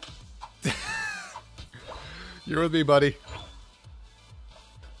top. You're with me, buddy.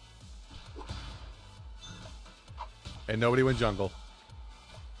 And nobody went jungle.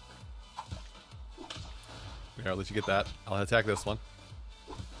 Here, I'll let you get that. I'll attack this one.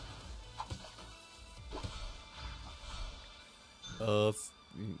 Oh,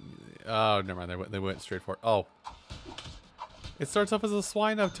 never mind. They went straight for it. Oh. It starts off as a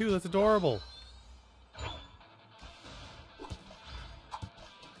swine up, too. That's adorable.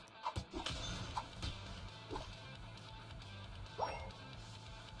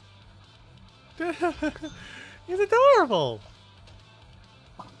 He's adorable.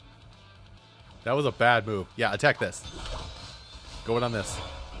 That was a bad move. Yeah, attack this. Going on this.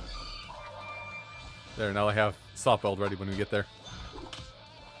 There, now I have soft build ready when we get there.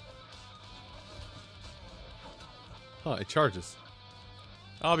 Huh, it charges.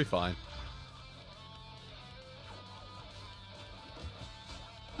 I'll be fine.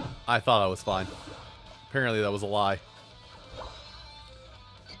 I thought I was fine. Apparently that was a lie.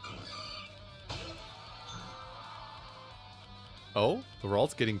 Oh, the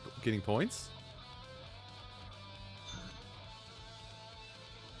Ralt's getting points.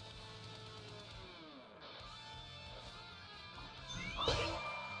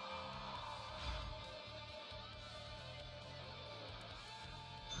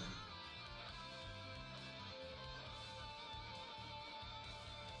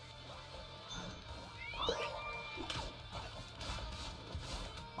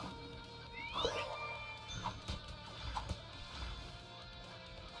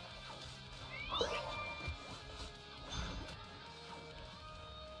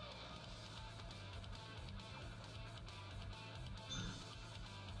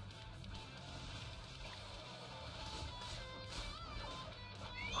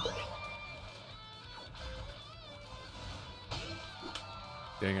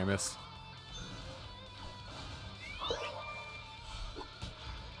 Dang, I missed.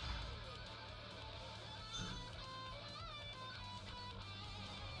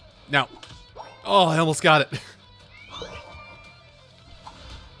 Now. Oh, I almost got it.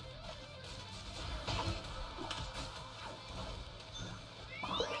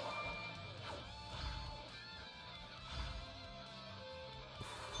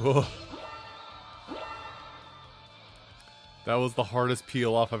 Whoa. That was the hardest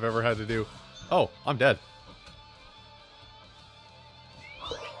peel off I've ever had to do. Oh, I'm dead.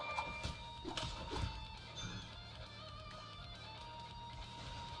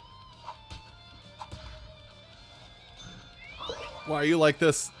 Why are you like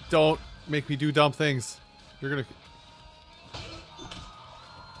this? Don't make me do dumb things. You're gonna...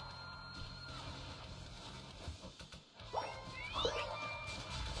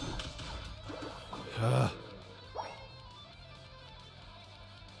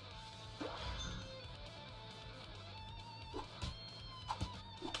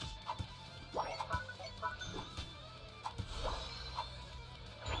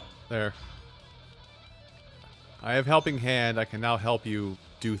 There. I have helping hand. I can now help you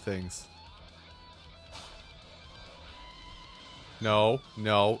do things. No,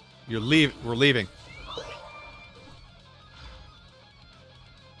 no. We're leaving.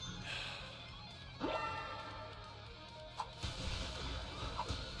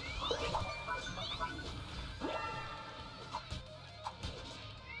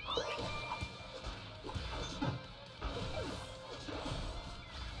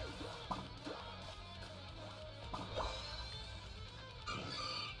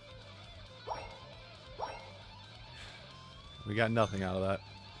 We got nothing out of that.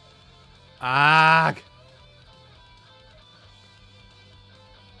 Ah!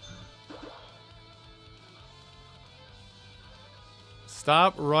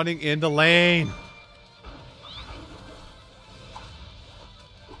 Stop running into lane.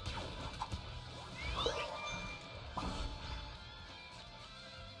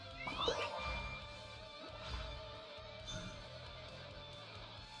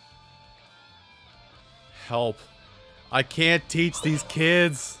 Help. I can't teach these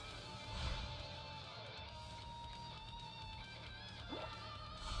kids.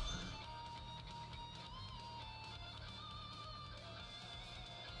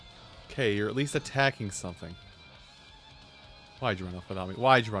 Okay, you're at least attacking something. Why'd you run off without me?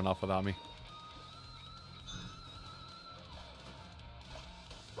 Why'd you run off without me?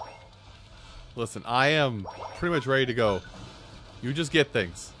 Listen, I am pretty much ready to go. You just get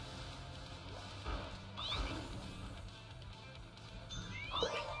things.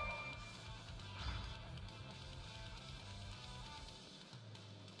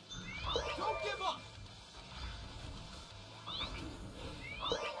 Don't give up.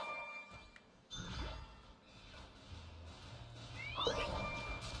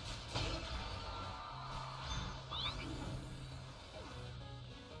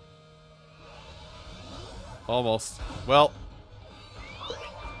 Almost. Well,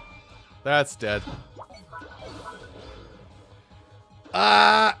 that's dead.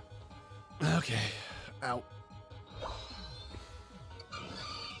 Ah! Okay. Ow.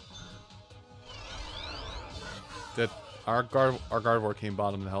 Did our Gardevoir came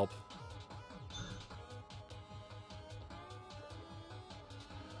bottom to help.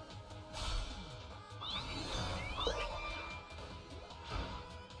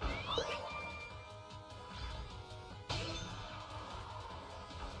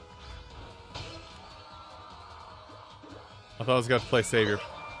 I thought I was going to play Savior.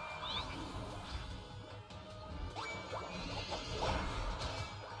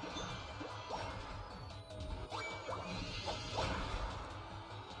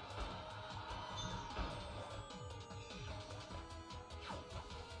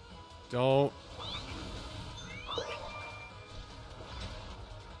 Don't.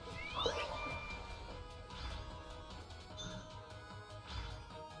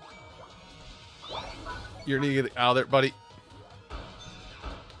 You're gonna get out of there, buddy.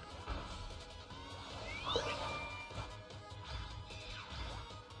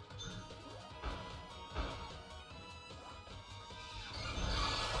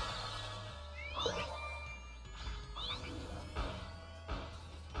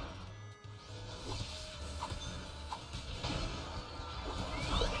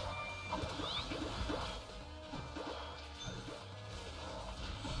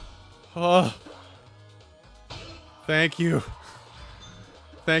 Oh, thank you.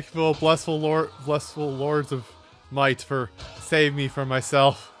 Thankful, blessful lords of might for saving me from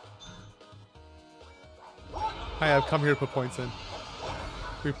myself. Hi, I've come here to put points in.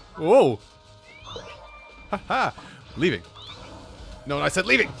 Whoa! Haha! Leaving. No, I said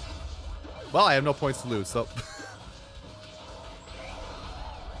leaving! Well, I have no points to lose, so...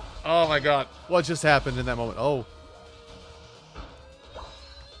 Oh my god. What just happened in that moment? Oh.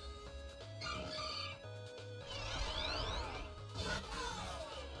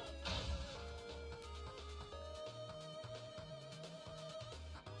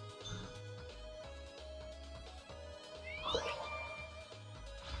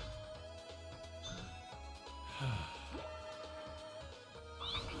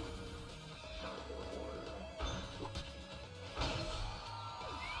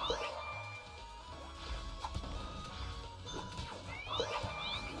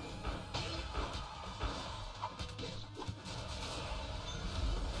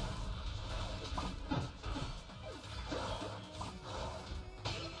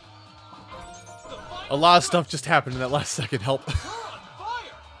 A lot of stuff just happened in that last second. Help. You're on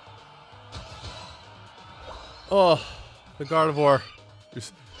fire. Oh, the Gardevoir.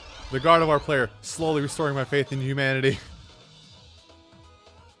 The Gardevoir player slowly restoring my faith in humanity.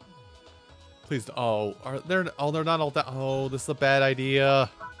 Please. Oh, they're not all that. Oh, this is a bad idea.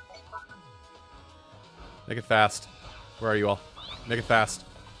 Make it fast. Where are you all? Make it fast.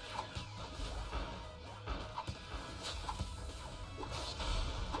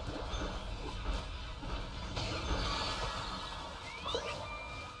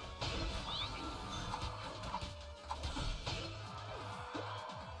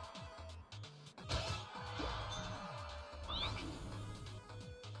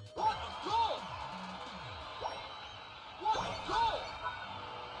 What a goal! What a goal!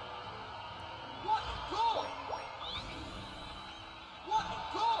 What a goal! What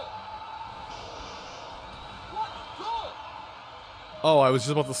a goal! What a goal! Oh, I was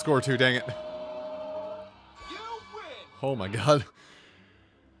just about to score too, dang it. You win! Oh my god.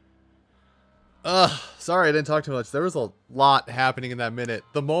 Sorry I didn't talk too much. There was a lot happening in that minute.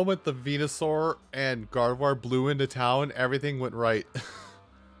 The moment the Venusaur and Gardevoir blew into town, everything went right.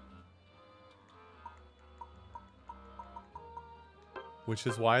 Which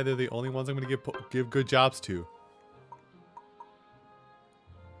is why they're the only ones I'm going to give good jobs to.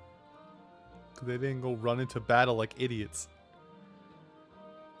 They didn't go run into battle like idiots.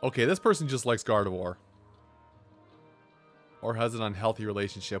 Okay, this person just likes Gardevoir. Or has an unhealthy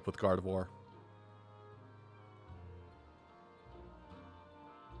relationship with Gardevoir.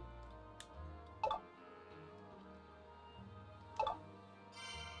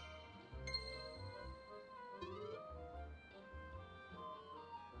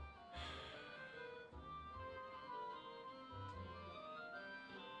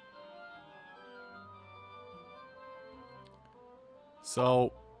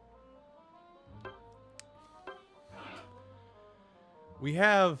 So, we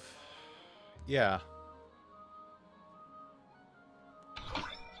have, yeah.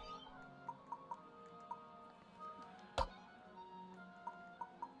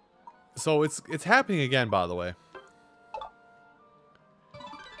 So it's happening again, by the way.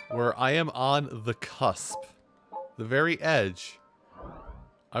 Where I am on the cusp. The very edge.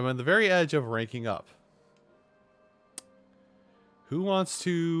 I'm on the very edge of ranking up. Who wants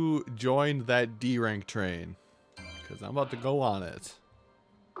to join that D rank train? Because I'm about to go on it.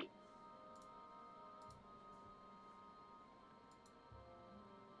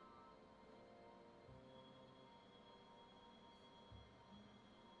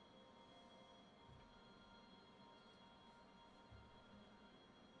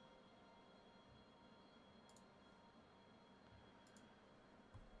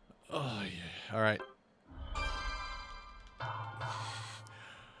 Oh yeah, all right.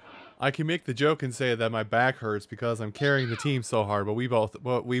 I can make the joke and say that my back hurts because I'm carrying the team so hard, but we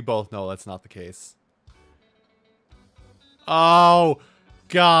both know that's not the case. Oh,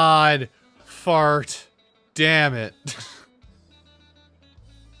 God, fart, damn it.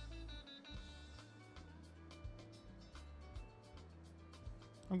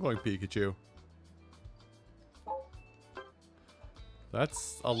 I'm going Pikachu.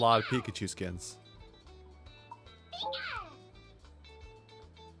 That's a lot of Pikachu skins.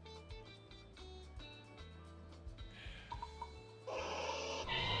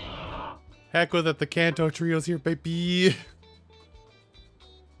 Heck with it, the Kanto Trio's here, baby.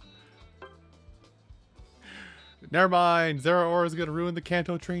 Never mind, Zeraora is gonna ruin the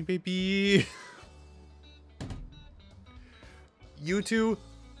Kanto train, baby. You two,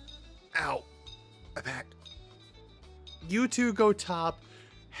 ow, my back. You two go top,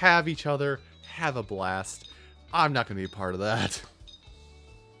 have each other, have a blast. I'm not gonna be a part of that.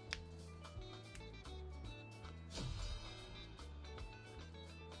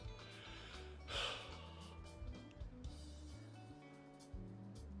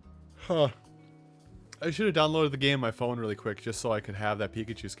 Huh. I should have downloaded the game on my phone really quick just so I could have that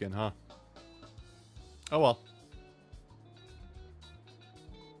Pikachu skin, huh? Oh well.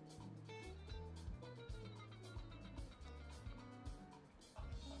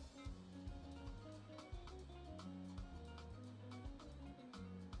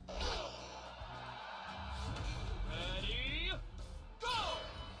 Ready, go!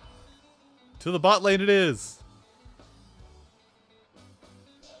 To the bot lane it is.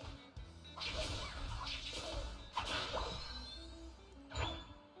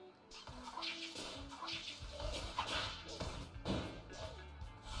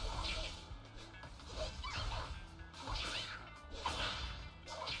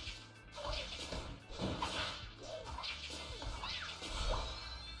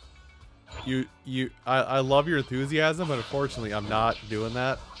 I love your enthusiasm, but unfortunately I'm not doing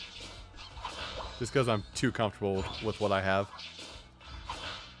that. Just because I'm too comfortable with what I have.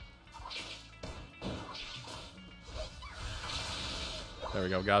 There we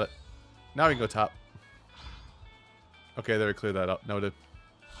go, got it. Now we can go top. Okay, there we cleared that up. Noted.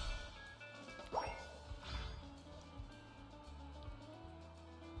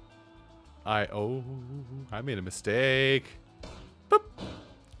 I made a mistake. Boop.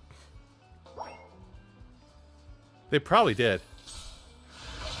 They probably did.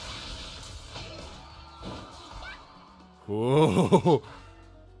 Whoa.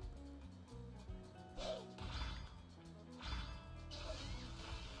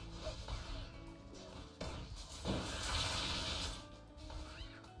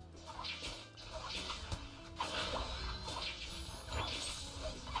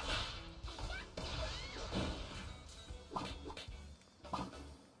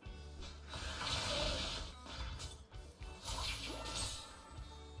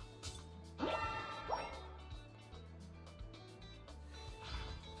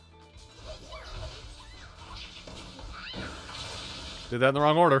 Did that in the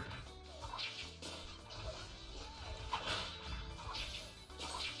wrong order.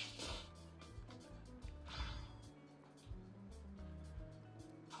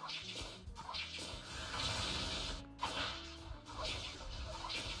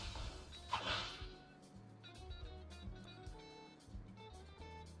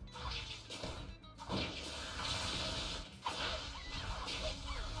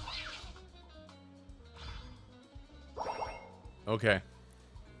 Okay.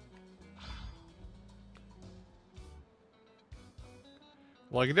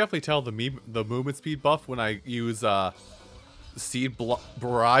 Well, I can definitely tell the movement speed buff when I use Seed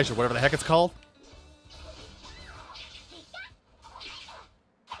Barrage or whatever the heck it's called.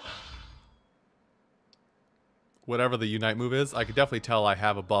 Whatever the Unite move is, I can definitely tell I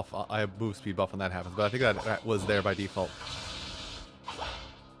have a buff. I have move speed buff when that happens, but I think that was there by default.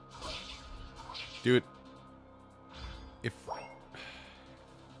 Dude. If...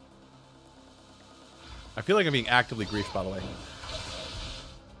 I feel like I'm being actively griefed, by the way.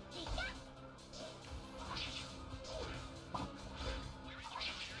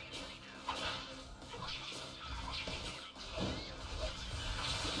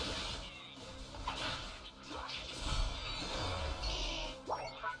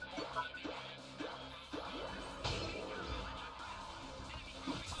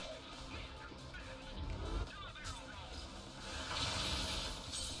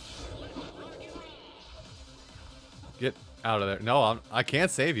 Get out of there. No, I can't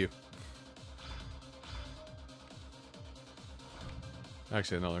save you.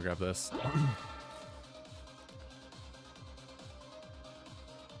 Actually, no, I'll grab this.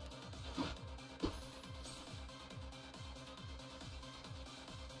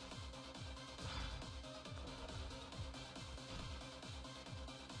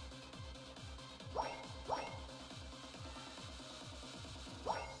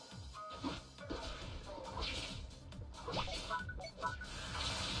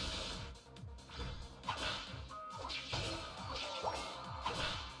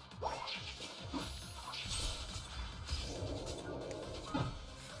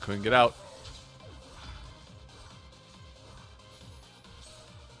 Couldn't get out.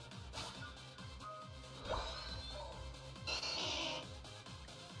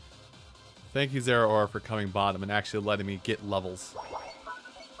 Thank you, Zero Aura, for coming bottom and actually letting me get levels.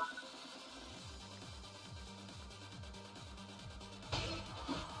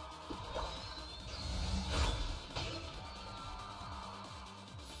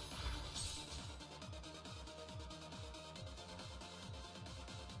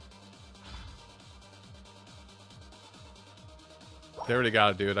 They already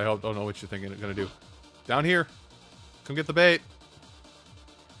got it, dude. I don't know what you're thinking it's gonna do. Down here. Come get the bait.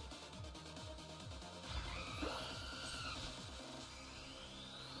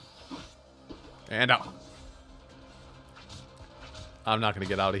 And out. I'm not gonna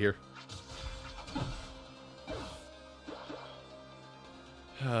get out of here.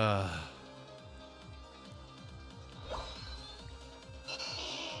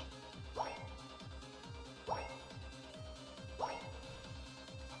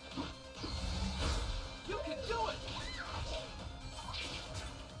 You can do it!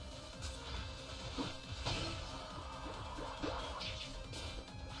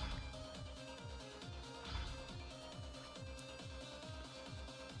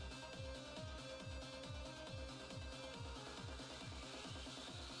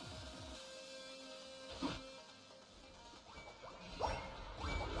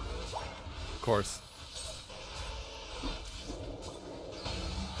 Of course.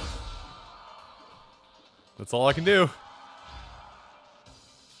 That's all I can do.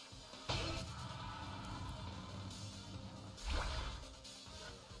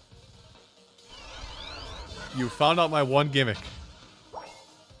 You found out my one gimmick.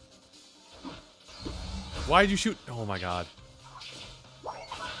 Why'd you shoot? Oh my god.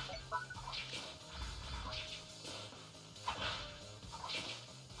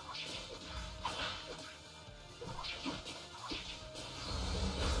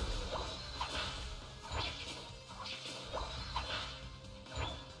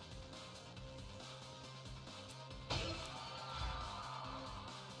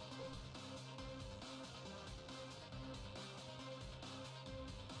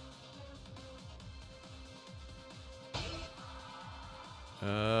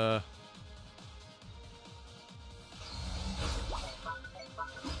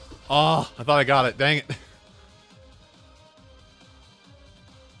 Oh, I thought I got it. Dang it.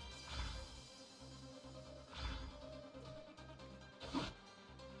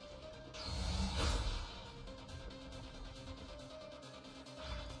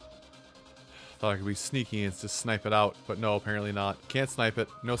 Thought I could be sneaky and just snipe it out, but no, apparently not. Can't snipe it.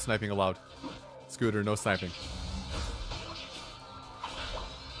 No sniping allowed. Scooter, no sniping.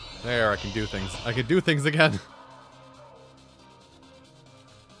 There, I can do things. I can do things again.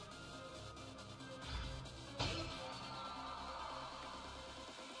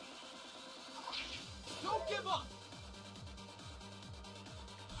 Don't give up.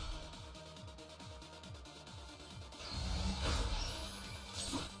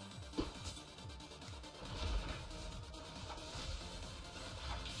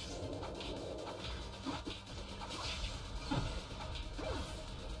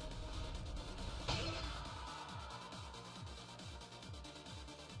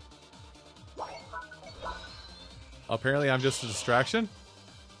 Apparently I'm just a distraction.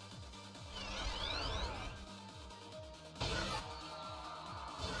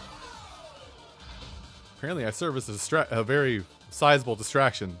 Apparently I serve as a very sizable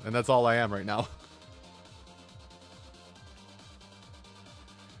distraction, and that's all I am right now.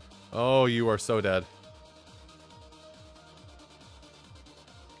 Oh, you are so dead.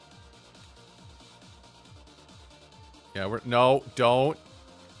 Yeah, no, don't.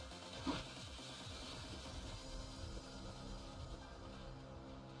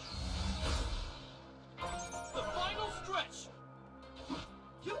 The final stretch.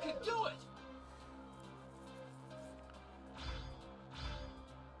 You can do it.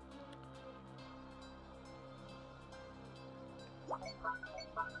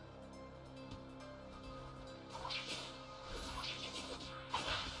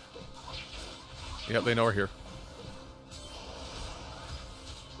 Yep, they know we're here.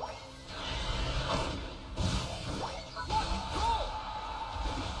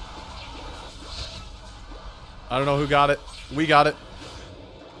 I don't know who got it. We got it.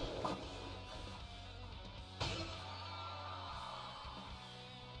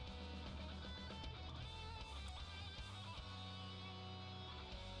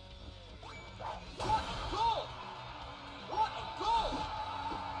 Goal! What a goal!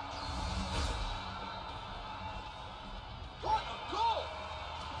 What a goal!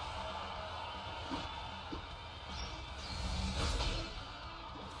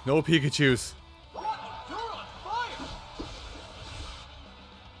 No Pikachus. What a you're on fire!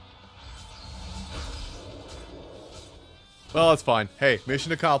 Well, that's fine. Hey,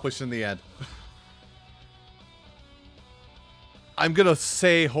 mission accomplished in the end. I'm gonna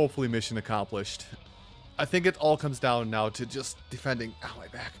say hopefully mission accomplished. I think it all comes down now to just defending. Ow, my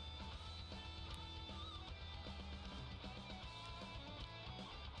back.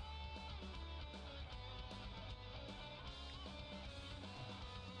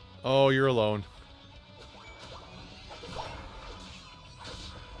 Oh, you're alone.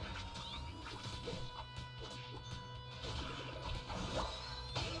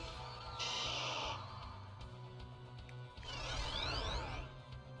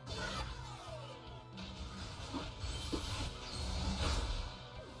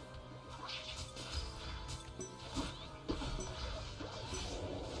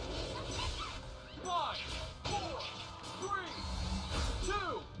 Five, four, three,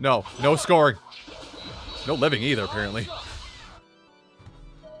 two. No, no scoring. No living either, apparently.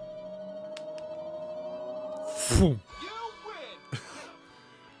 Phew. You win.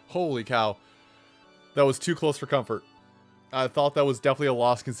 Holy cow. That was too close for comfort. I thought that was definitely a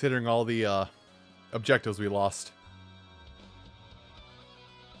loss considering all the objectives we lost.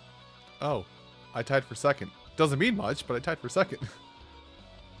 Oh, I tied for second. Doesn't mean much, but I tied for second.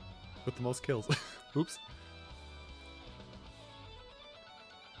 with the most kills. Oops.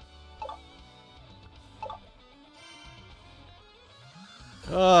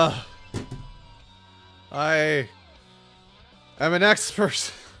 I am an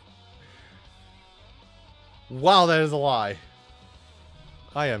expert. Wow, that is a lie.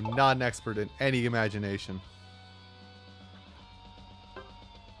 I am not an expert in any imagination.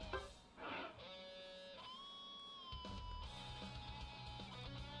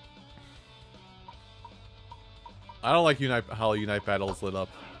 I don't like how Unite Battle is lit up.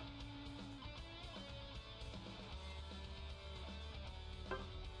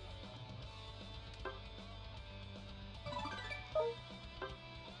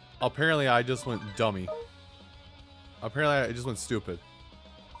 Apparently, I just went dummy. Apparently, I just went stupid.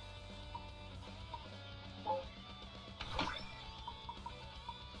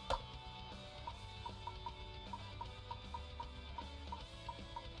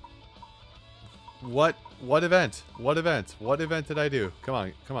 What event? What event? What event did I do? Come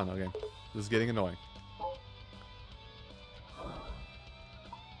on, okay. This is getting annoying.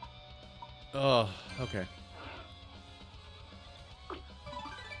 Oh, okay.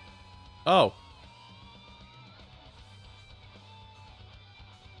 Oh.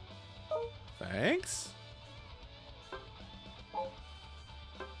 Thanks.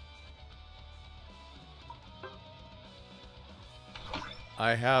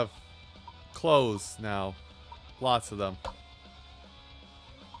 I have clothes now. Lots of them.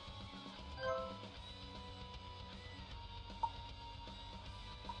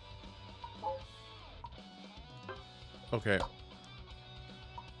 Okay.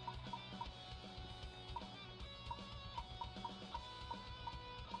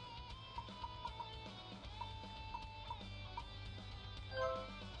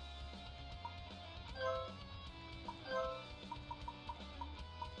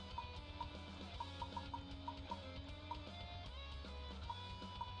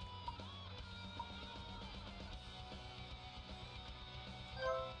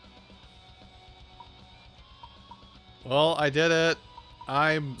 Well, I did it.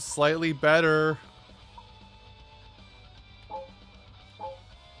 I'm slightly better.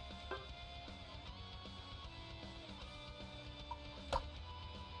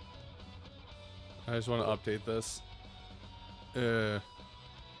 I just want to update this.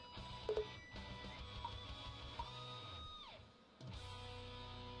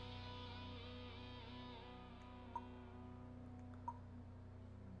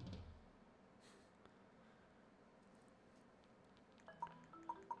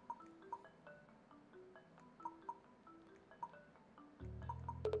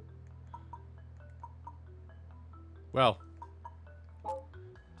 Well.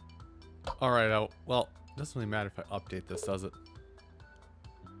 Alright, well, it doesn't really matter if I update this, does it?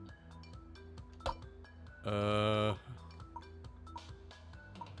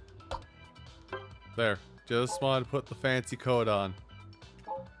 There. Just wanted to put the fancy coat on.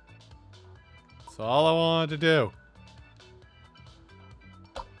 That's all I wanted to do.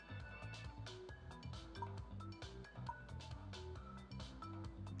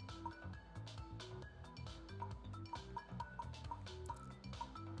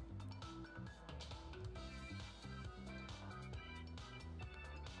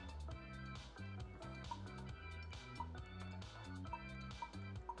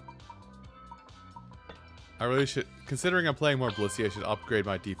 I really should, considering I'm playing more Blissey, I should upgrade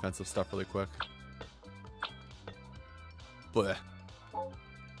my defensive stuff really quick. Blech.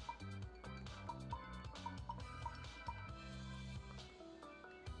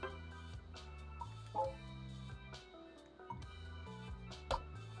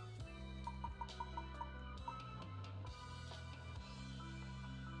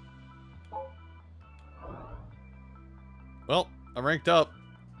 Well, I'm ranked up.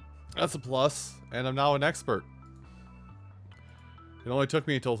 That's a plus, and I'm now an expert. It only took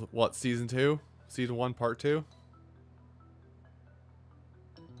me until, what, Season 2? Season 1, Part 2?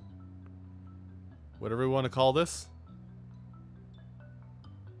 Whatever we want to call this.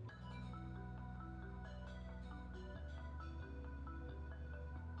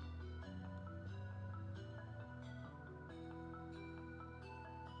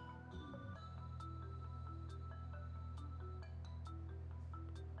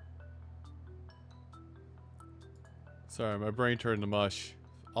 Sorry, my brain turned to mush.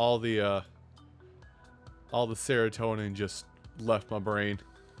 All the serotonin just left my brain.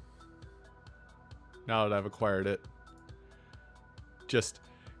 Now that I've acquired it. Just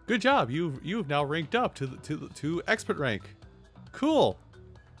good job. You've now ranked up to expert rank. Cool.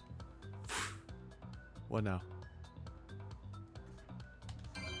 What now?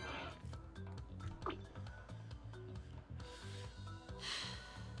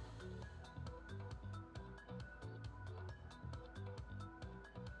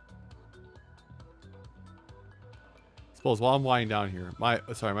 Suppose while I'm lying down here, my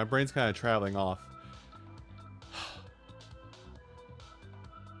brain's kind of traveling off.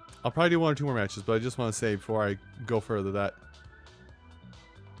 I'll probably do 1 or 2 more matches, but I just want to say before I go further that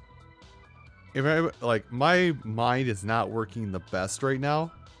if my mind is not working the best right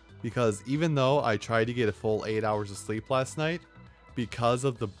now, because even though I tried to get a full 8 hours of sleep last night, because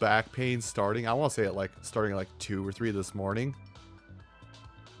of the back pain starting, I want to say it starting at 2 or 3 this morning,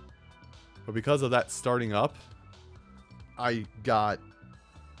 but because of that starting up, I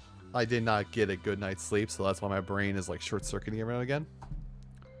did not get a good night's sleep, so that's why my brain is short-circuiting every now and again.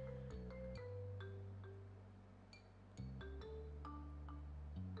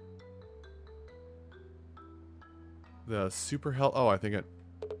 The super health. Oh, I think I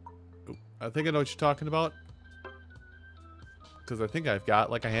know what you're talking about. Because I think I've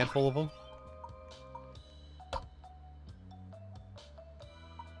got a handful of them.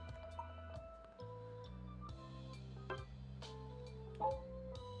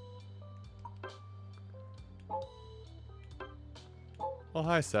 Oh,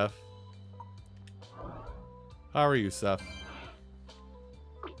 hi, Seth. How are you, Seth?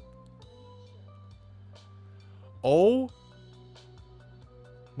 Oh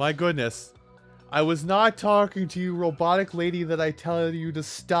my goodness. I was not talking to you, robotic lady that I tell you to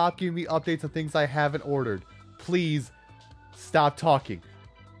stop giving me updates on things I haven't ordered. Please stop talking.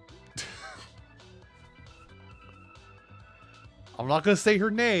 I'm not going to say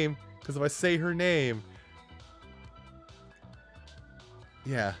her name, because if I say her name...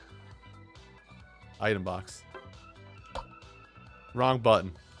 Yeah. Item box. Wrong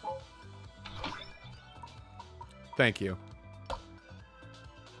button. Thank you.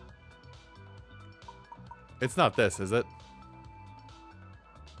 It's not this, is it?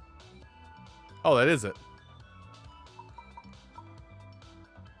 Oh, that is it.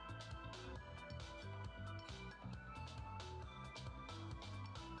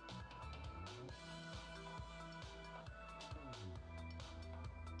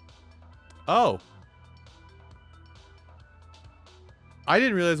 Oh. I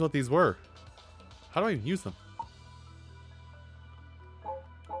didn't realize what these were. How do I even use them?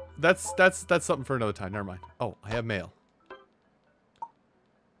 That's something for another time. Never mind. Oh, I have mail.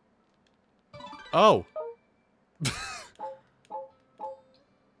 Oh.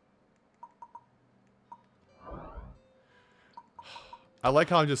 I like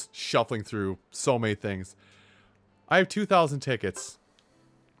how I'm just shuffling through so many things. I have 2,000 tickets.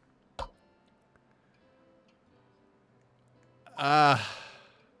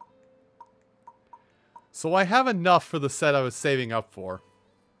 So I have enough for the set I was saving up for.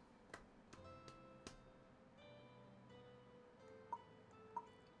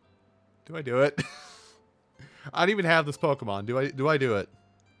 Do I do it? I don't even have this Pokemon. Do I do it?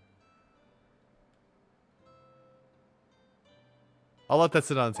 I'll let that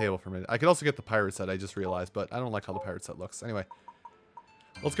sit on the table for a minute. I could also get the pirate set, I just realized, but I don't like how the pirate set looks. Anyway,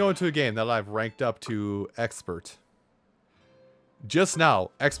 let's go into a game that I've ranked up to expert. Just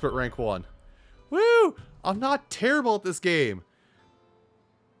now, expert rank 1. Woo! I'm not terrible at this game.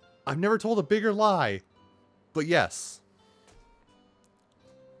 I've never told a bigger lie. But yes.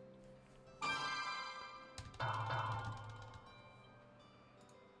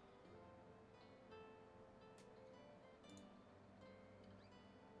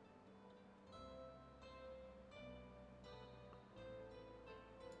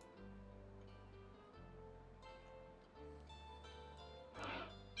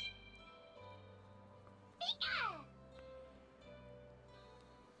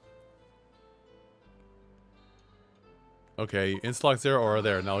 Okay, Instalock 0 or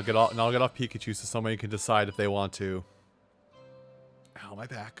there. Now I'll get off Pikachu so somebody can decide if they want to. Ow, my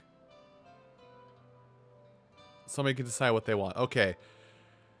back. Somebody can decide what they want. Okay.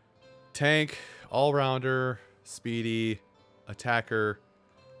 Tank, all-rounder, speedy, attacker.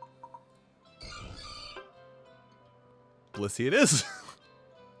 Blissey it is.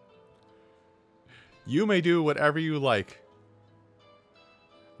 You may do whatever you like,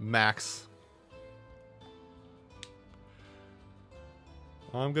 Max.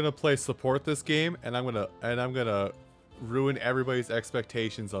 I'm gonna play support this game, and I'm gonna ruin everybody's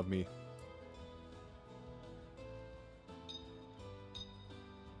expectations of me.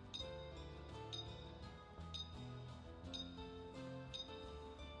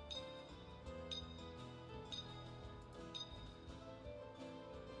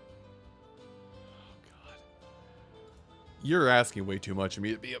 Oh God, you're asking way too much of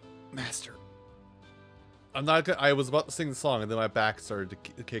me to be a master. I'm not gonna, I was about to sing the song and then my back started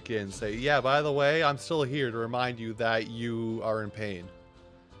to kick in and say, yeah, by the way, I'm still here to remind you that you are in pain.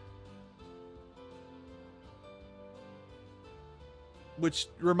 Which,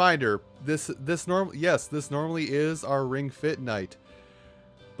 reminder, this normally is our Ring Fit night.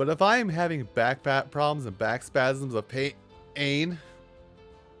 But if I am having back problems and back spasms of pain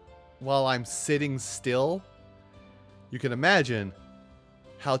while I'm sitting still, you can imagine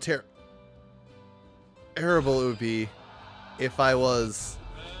how terrible it would be if I was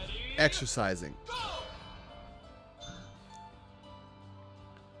exercising.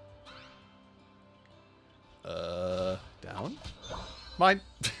 Down? Mine.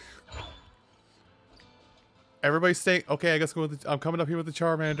 Everybody stay. Okay, I guess go with I'm coming up here with the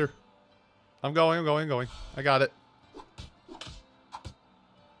Charmander. I'm going. I got it.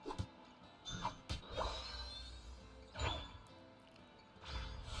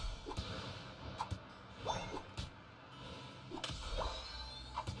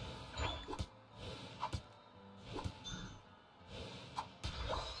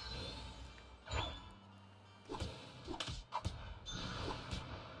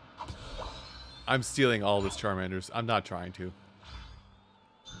 I'm stealing all this Charmanders. I'm not trying to.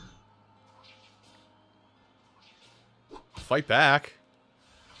 Fight back.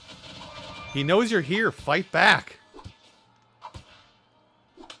 He knows you're here. Fight back. Oh,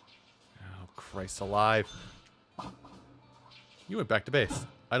 Christ alive. You went back to base.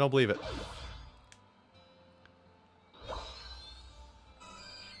 I don't believe it.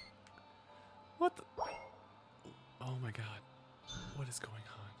 What the? Oh my god. What is going on?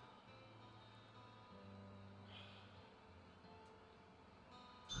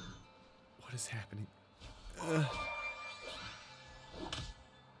 What is happening?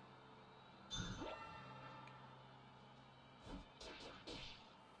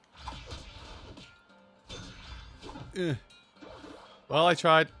 Well, I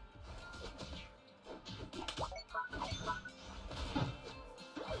tried.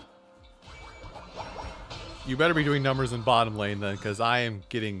 You better be doing numbers in bottom lane then, because I am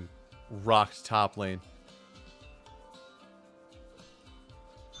getting rocked top lane.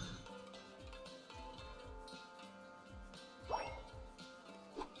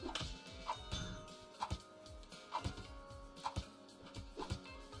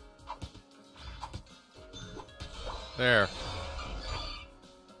 There.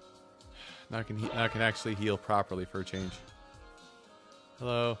 Now I can actually heal properly for a change.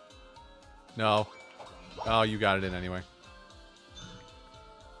 Hello. No. Oh, you got it in anyway.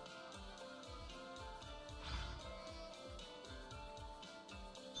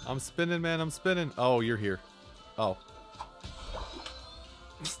 I'm spinning, man. I'm spinning. Oh, you're here. Oh.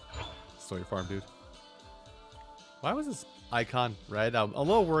 Stole your farm, dude. Why was this icon red? I'm a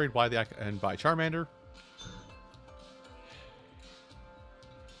little worried why the icon... And by Charmander.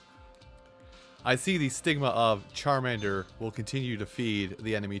 I see the stigma of Charmander will continue to feed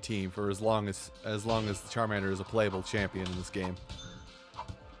the enemy team for as long as the Charmander is a playable champion in this game.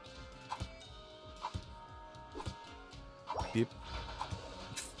 Beep.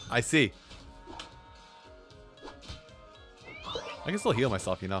 I see. I can still heal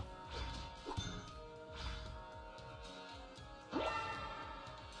myself, you know.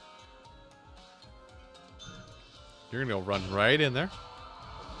 You're gonna go run right in there.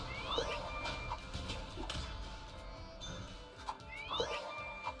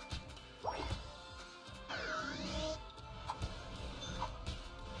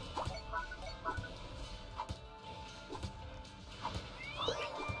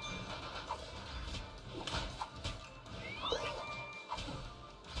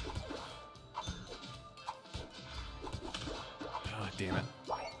 Damn it.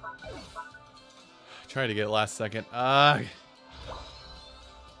 Try to get it last second.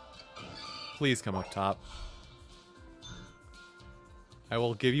 Please come up top. I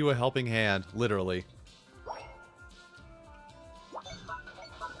will give you a helping hand, literally.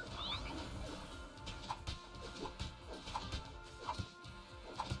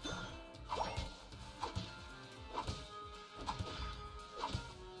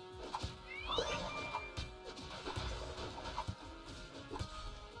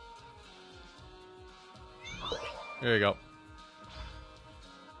 There you go.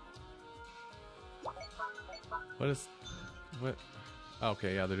 What is... What?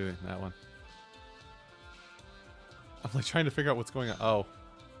 Okay, yeah, they're doing that one. I'm like trying to figure out what's going on. Oh.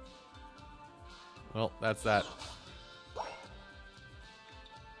 Well, that's that.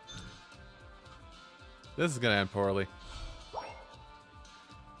 This is gonna end poorly.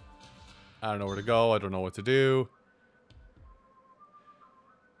 I don't know where to go. I don't know what to do.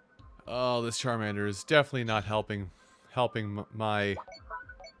 Oh, this Charmander is definitely not helping my...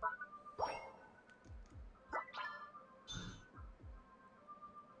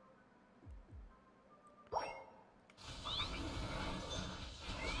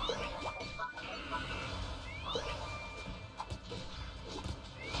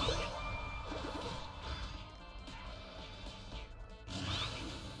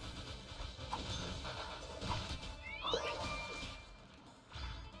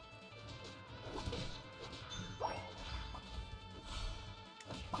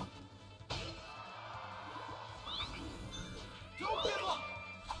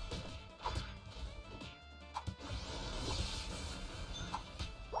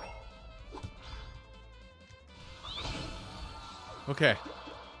 Okay.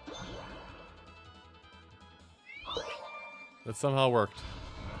 That somehow worked.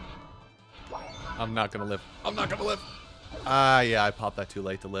 I'm not gonna live. I'm not gonna live. Ah, yeah, I popped that too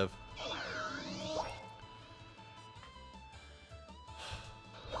late to live.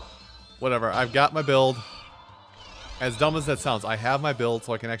 Whatever, I've got my build. As dumb as that sounds, I have my build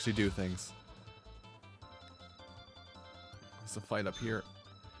so I can actually do things. There's a fight up here.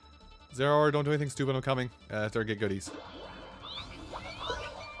 Zero, don't do anything stupid, I'm coming. After I get goodies.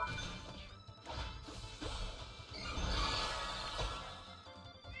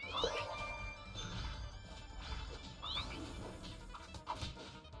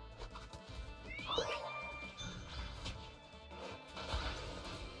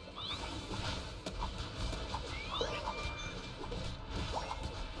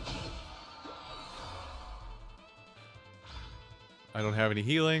 I don't have any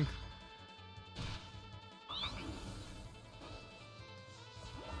healing.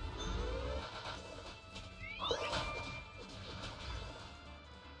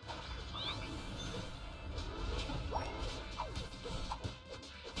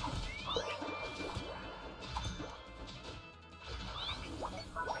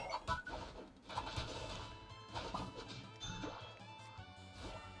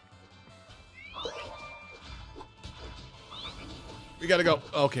 We gotta go.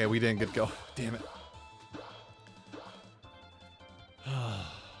 Okay, we didn't get to go. Damn it.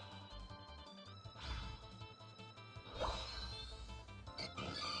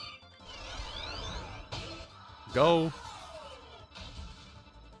 Go.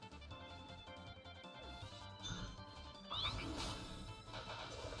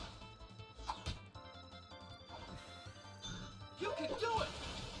 You can do it!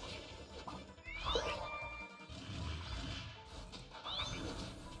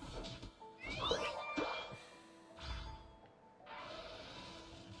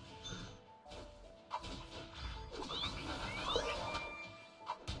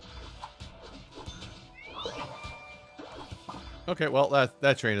 Okay, well,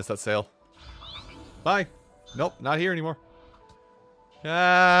 that train is set sail. Bye. Nope, not here anymore.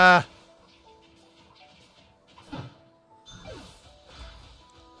 Ah.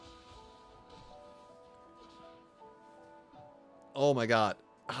 Oh my god.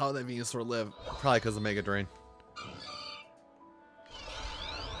 How did that Venusaur live? Probably because of Mega Drain.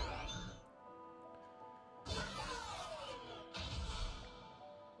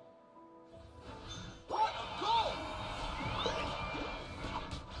 What a goal!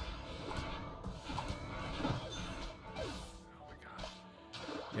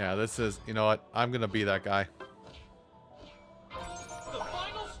 Yeah, this is, you know what? I'm gonna be that guy. The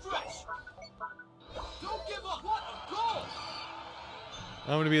final stretch! Don't give up! What a goal!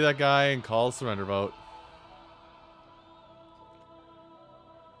 I'm gonna be that guy and call a surrender vote.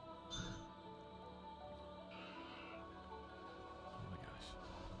 Oh my gosh.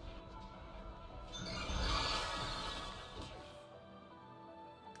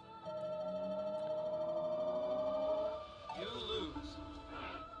 You lose.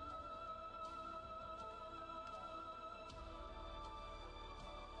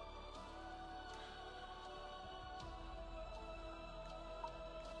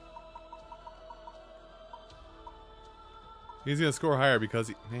 He's gonna score higher because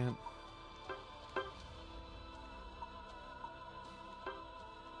he, man.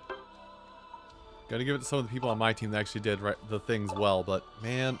 Gotta give it to some of the people on my team that actually did the things well, but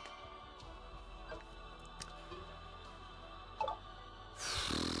man.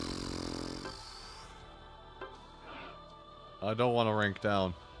 I don't want to rank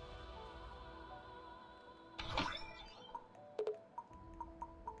down.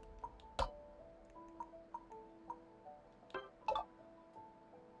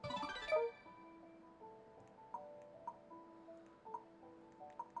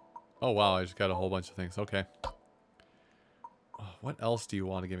 Oh wow, I just got a whole bunch of things. Okay. Oh, what else do you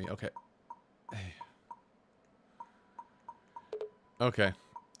want to give me? Okay. Hey. Okay.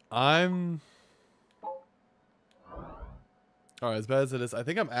 I'm... Alright, as bad as it is, I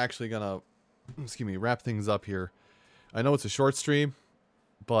think I'm actually gonna, excuse me, wrap things up here. I know it's a short stream,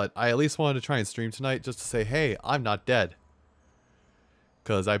 but I at least wanted to try and stream tonight just to say, hey, I'm not dead.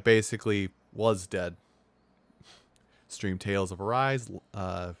 Because I basically was dead. Stream Tales of Arise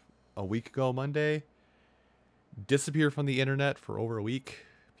a week ago Monday. Disappeared from the internet for over a week.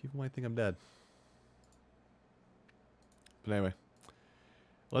 People might think I'm dead. But anyway.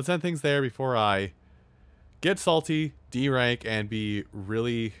 Let's end things there before I get salty, D-rank, and be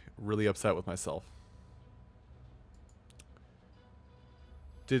really, really upset with myself.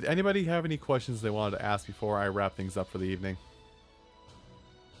 Did anybody have any questions they wanted to ask before I wrap things up for the evening?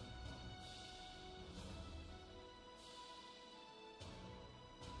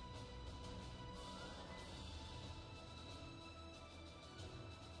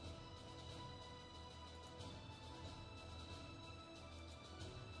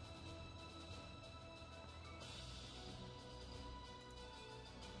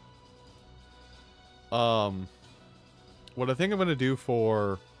 What I think I'm gonna do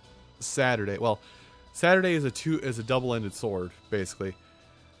for Saturday. Well, Saturday is a double-ended sword, basically.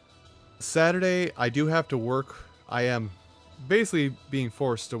 Saturday, I do have to work. I am basically being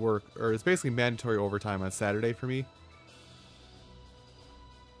forced to work, or it's basically mandatory overtime on Saturday for me.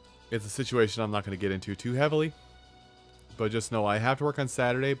 It's a situation I'm not going to get into too heavily. But just know I have to work on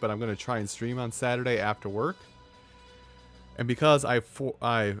Saturday, but I'm going to try and stream on Saturday after work. And because I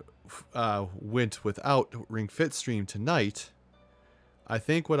went without Ring Fit stream tonight, I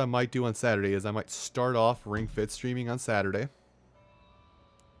think what I might do on Saturday is I might start off Ring Fit streaming on Saturday.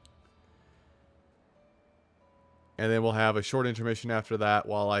 And then we'll have a short intermission after that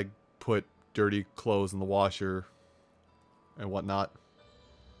while I put dirty clothes in the washer and whatnot.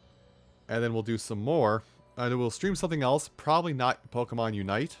 And then we'll do some more. And we'll stream something else. Probably not Pokemon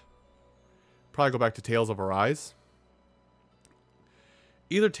Unite. Probably go back to Tales of Arise.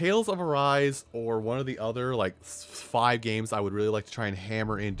 Either Tales of Arise or one of the other, like, 5 games I would really like to try and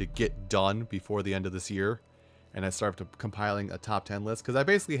hammer in to get done before the end of this year. And I start compiling a top 10 list. Because I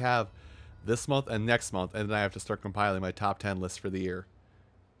basically have this month and next month, and then I have to start compiling my top 10 list for the year.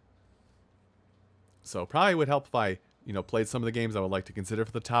 So probably would help if I, you know, played some of the games I would like to consider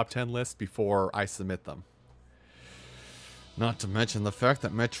for the top 10 list before I submit them. Not to mention the fact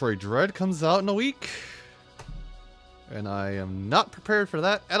that Metroid Dread comes out in a week. And I am not prepared for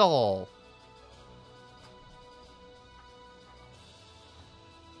that at all.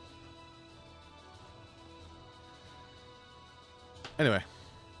 Anyway.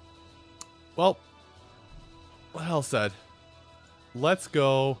 Well, what else said? Let's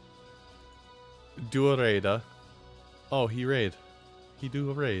go do a raid. Oh, he raid. He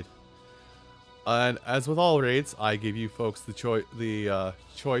do a raid. And as with all raids, I give you folks the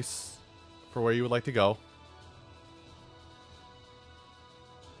choice for where you would like to go.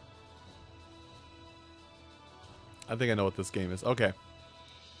 I think I know what this game is. Okay.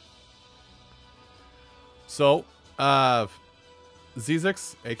 So,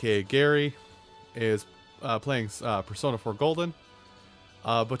 Zizix, aka Gary, is playing Persona 4 Golden.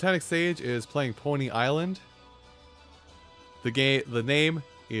 Botanic Sage is playing Pony Island. The name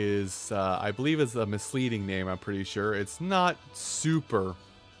is, I believe, is a misleading name. I'm pretty sure it's not super,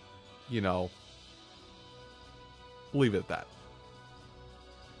 you know. Leave it at that.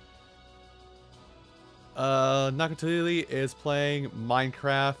 Nakatili is playing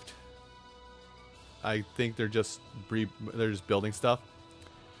Minecraft. I think they're just building stuff.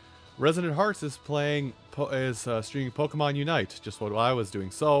 Resident Hearts is streaming Pokemon Unite, just what I was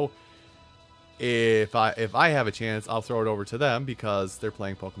doing. So if I have a chance, I'll throw it over to them because they're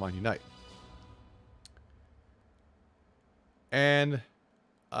playing Pokemon Unite. And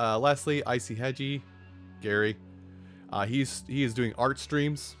lastly, Icy Hedgie, Gary, he is doing art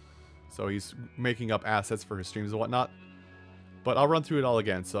streams. So he's making up assets for his streams and whatnot. But I'll run through it all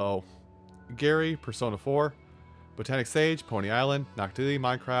again. So, Gary, Persona 4, Botanic Sage, Pony Island, Noctility,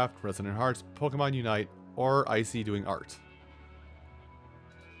 Minecraft, Resident Hearts, Pokemon Unite, or Icy doing art.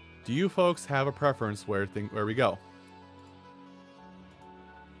 Do you folks have a preference where we go?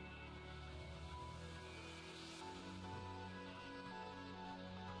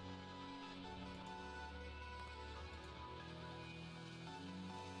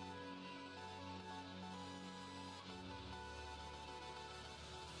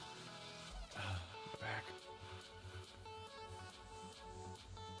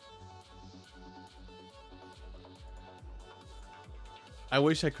 I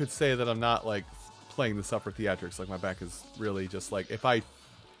wish I could say that I'm not, like, playing this up for theatrics. Like, my back is really just, like, if I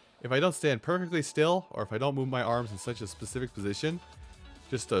don't stand perfectly still, or if I don't move my arms in such a specific position,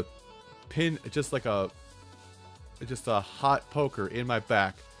 just a pin, just a hot poker in my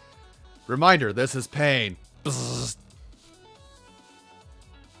back. Reminder, this is pain. Bzzz.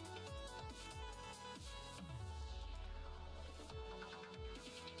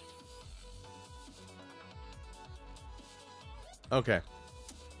 Okay.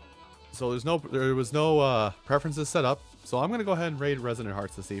 So there was no preferences set up, so I'm gonna go ahead and raid Resident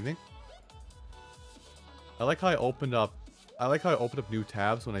Hearts this evening. I like how I opened up new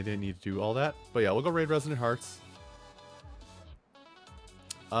tabs when I didn't need to do all that. But yeah, we'll go raid Resident Hearts.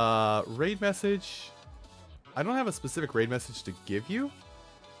 Raid message. I don't have a specific raid message to give you.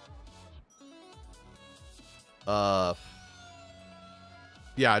 Yeah,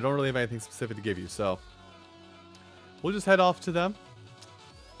 I don't really have anything specific to give you, so we'll just head off to them.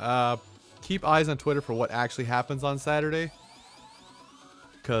 Keep eyes on Twitter for what actually happens on Saturday.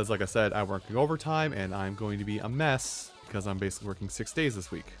 Because, like I said, I'm working overtime, and I'm going to be a mess because I'm basically working 6 days this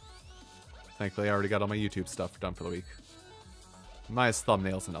week. Thankfully, I already got all my YouTube stuff done for the week. Minus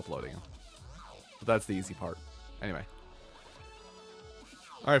thumbnails and uploading them. But that's the easy part. Anyway.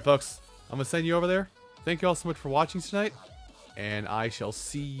 Alright, folks. I'm going to send you over there. Thank you all so much for watching tonight. And I shall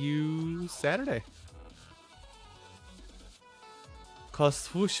see you Saturday.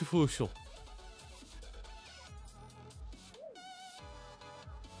 Kasfushu.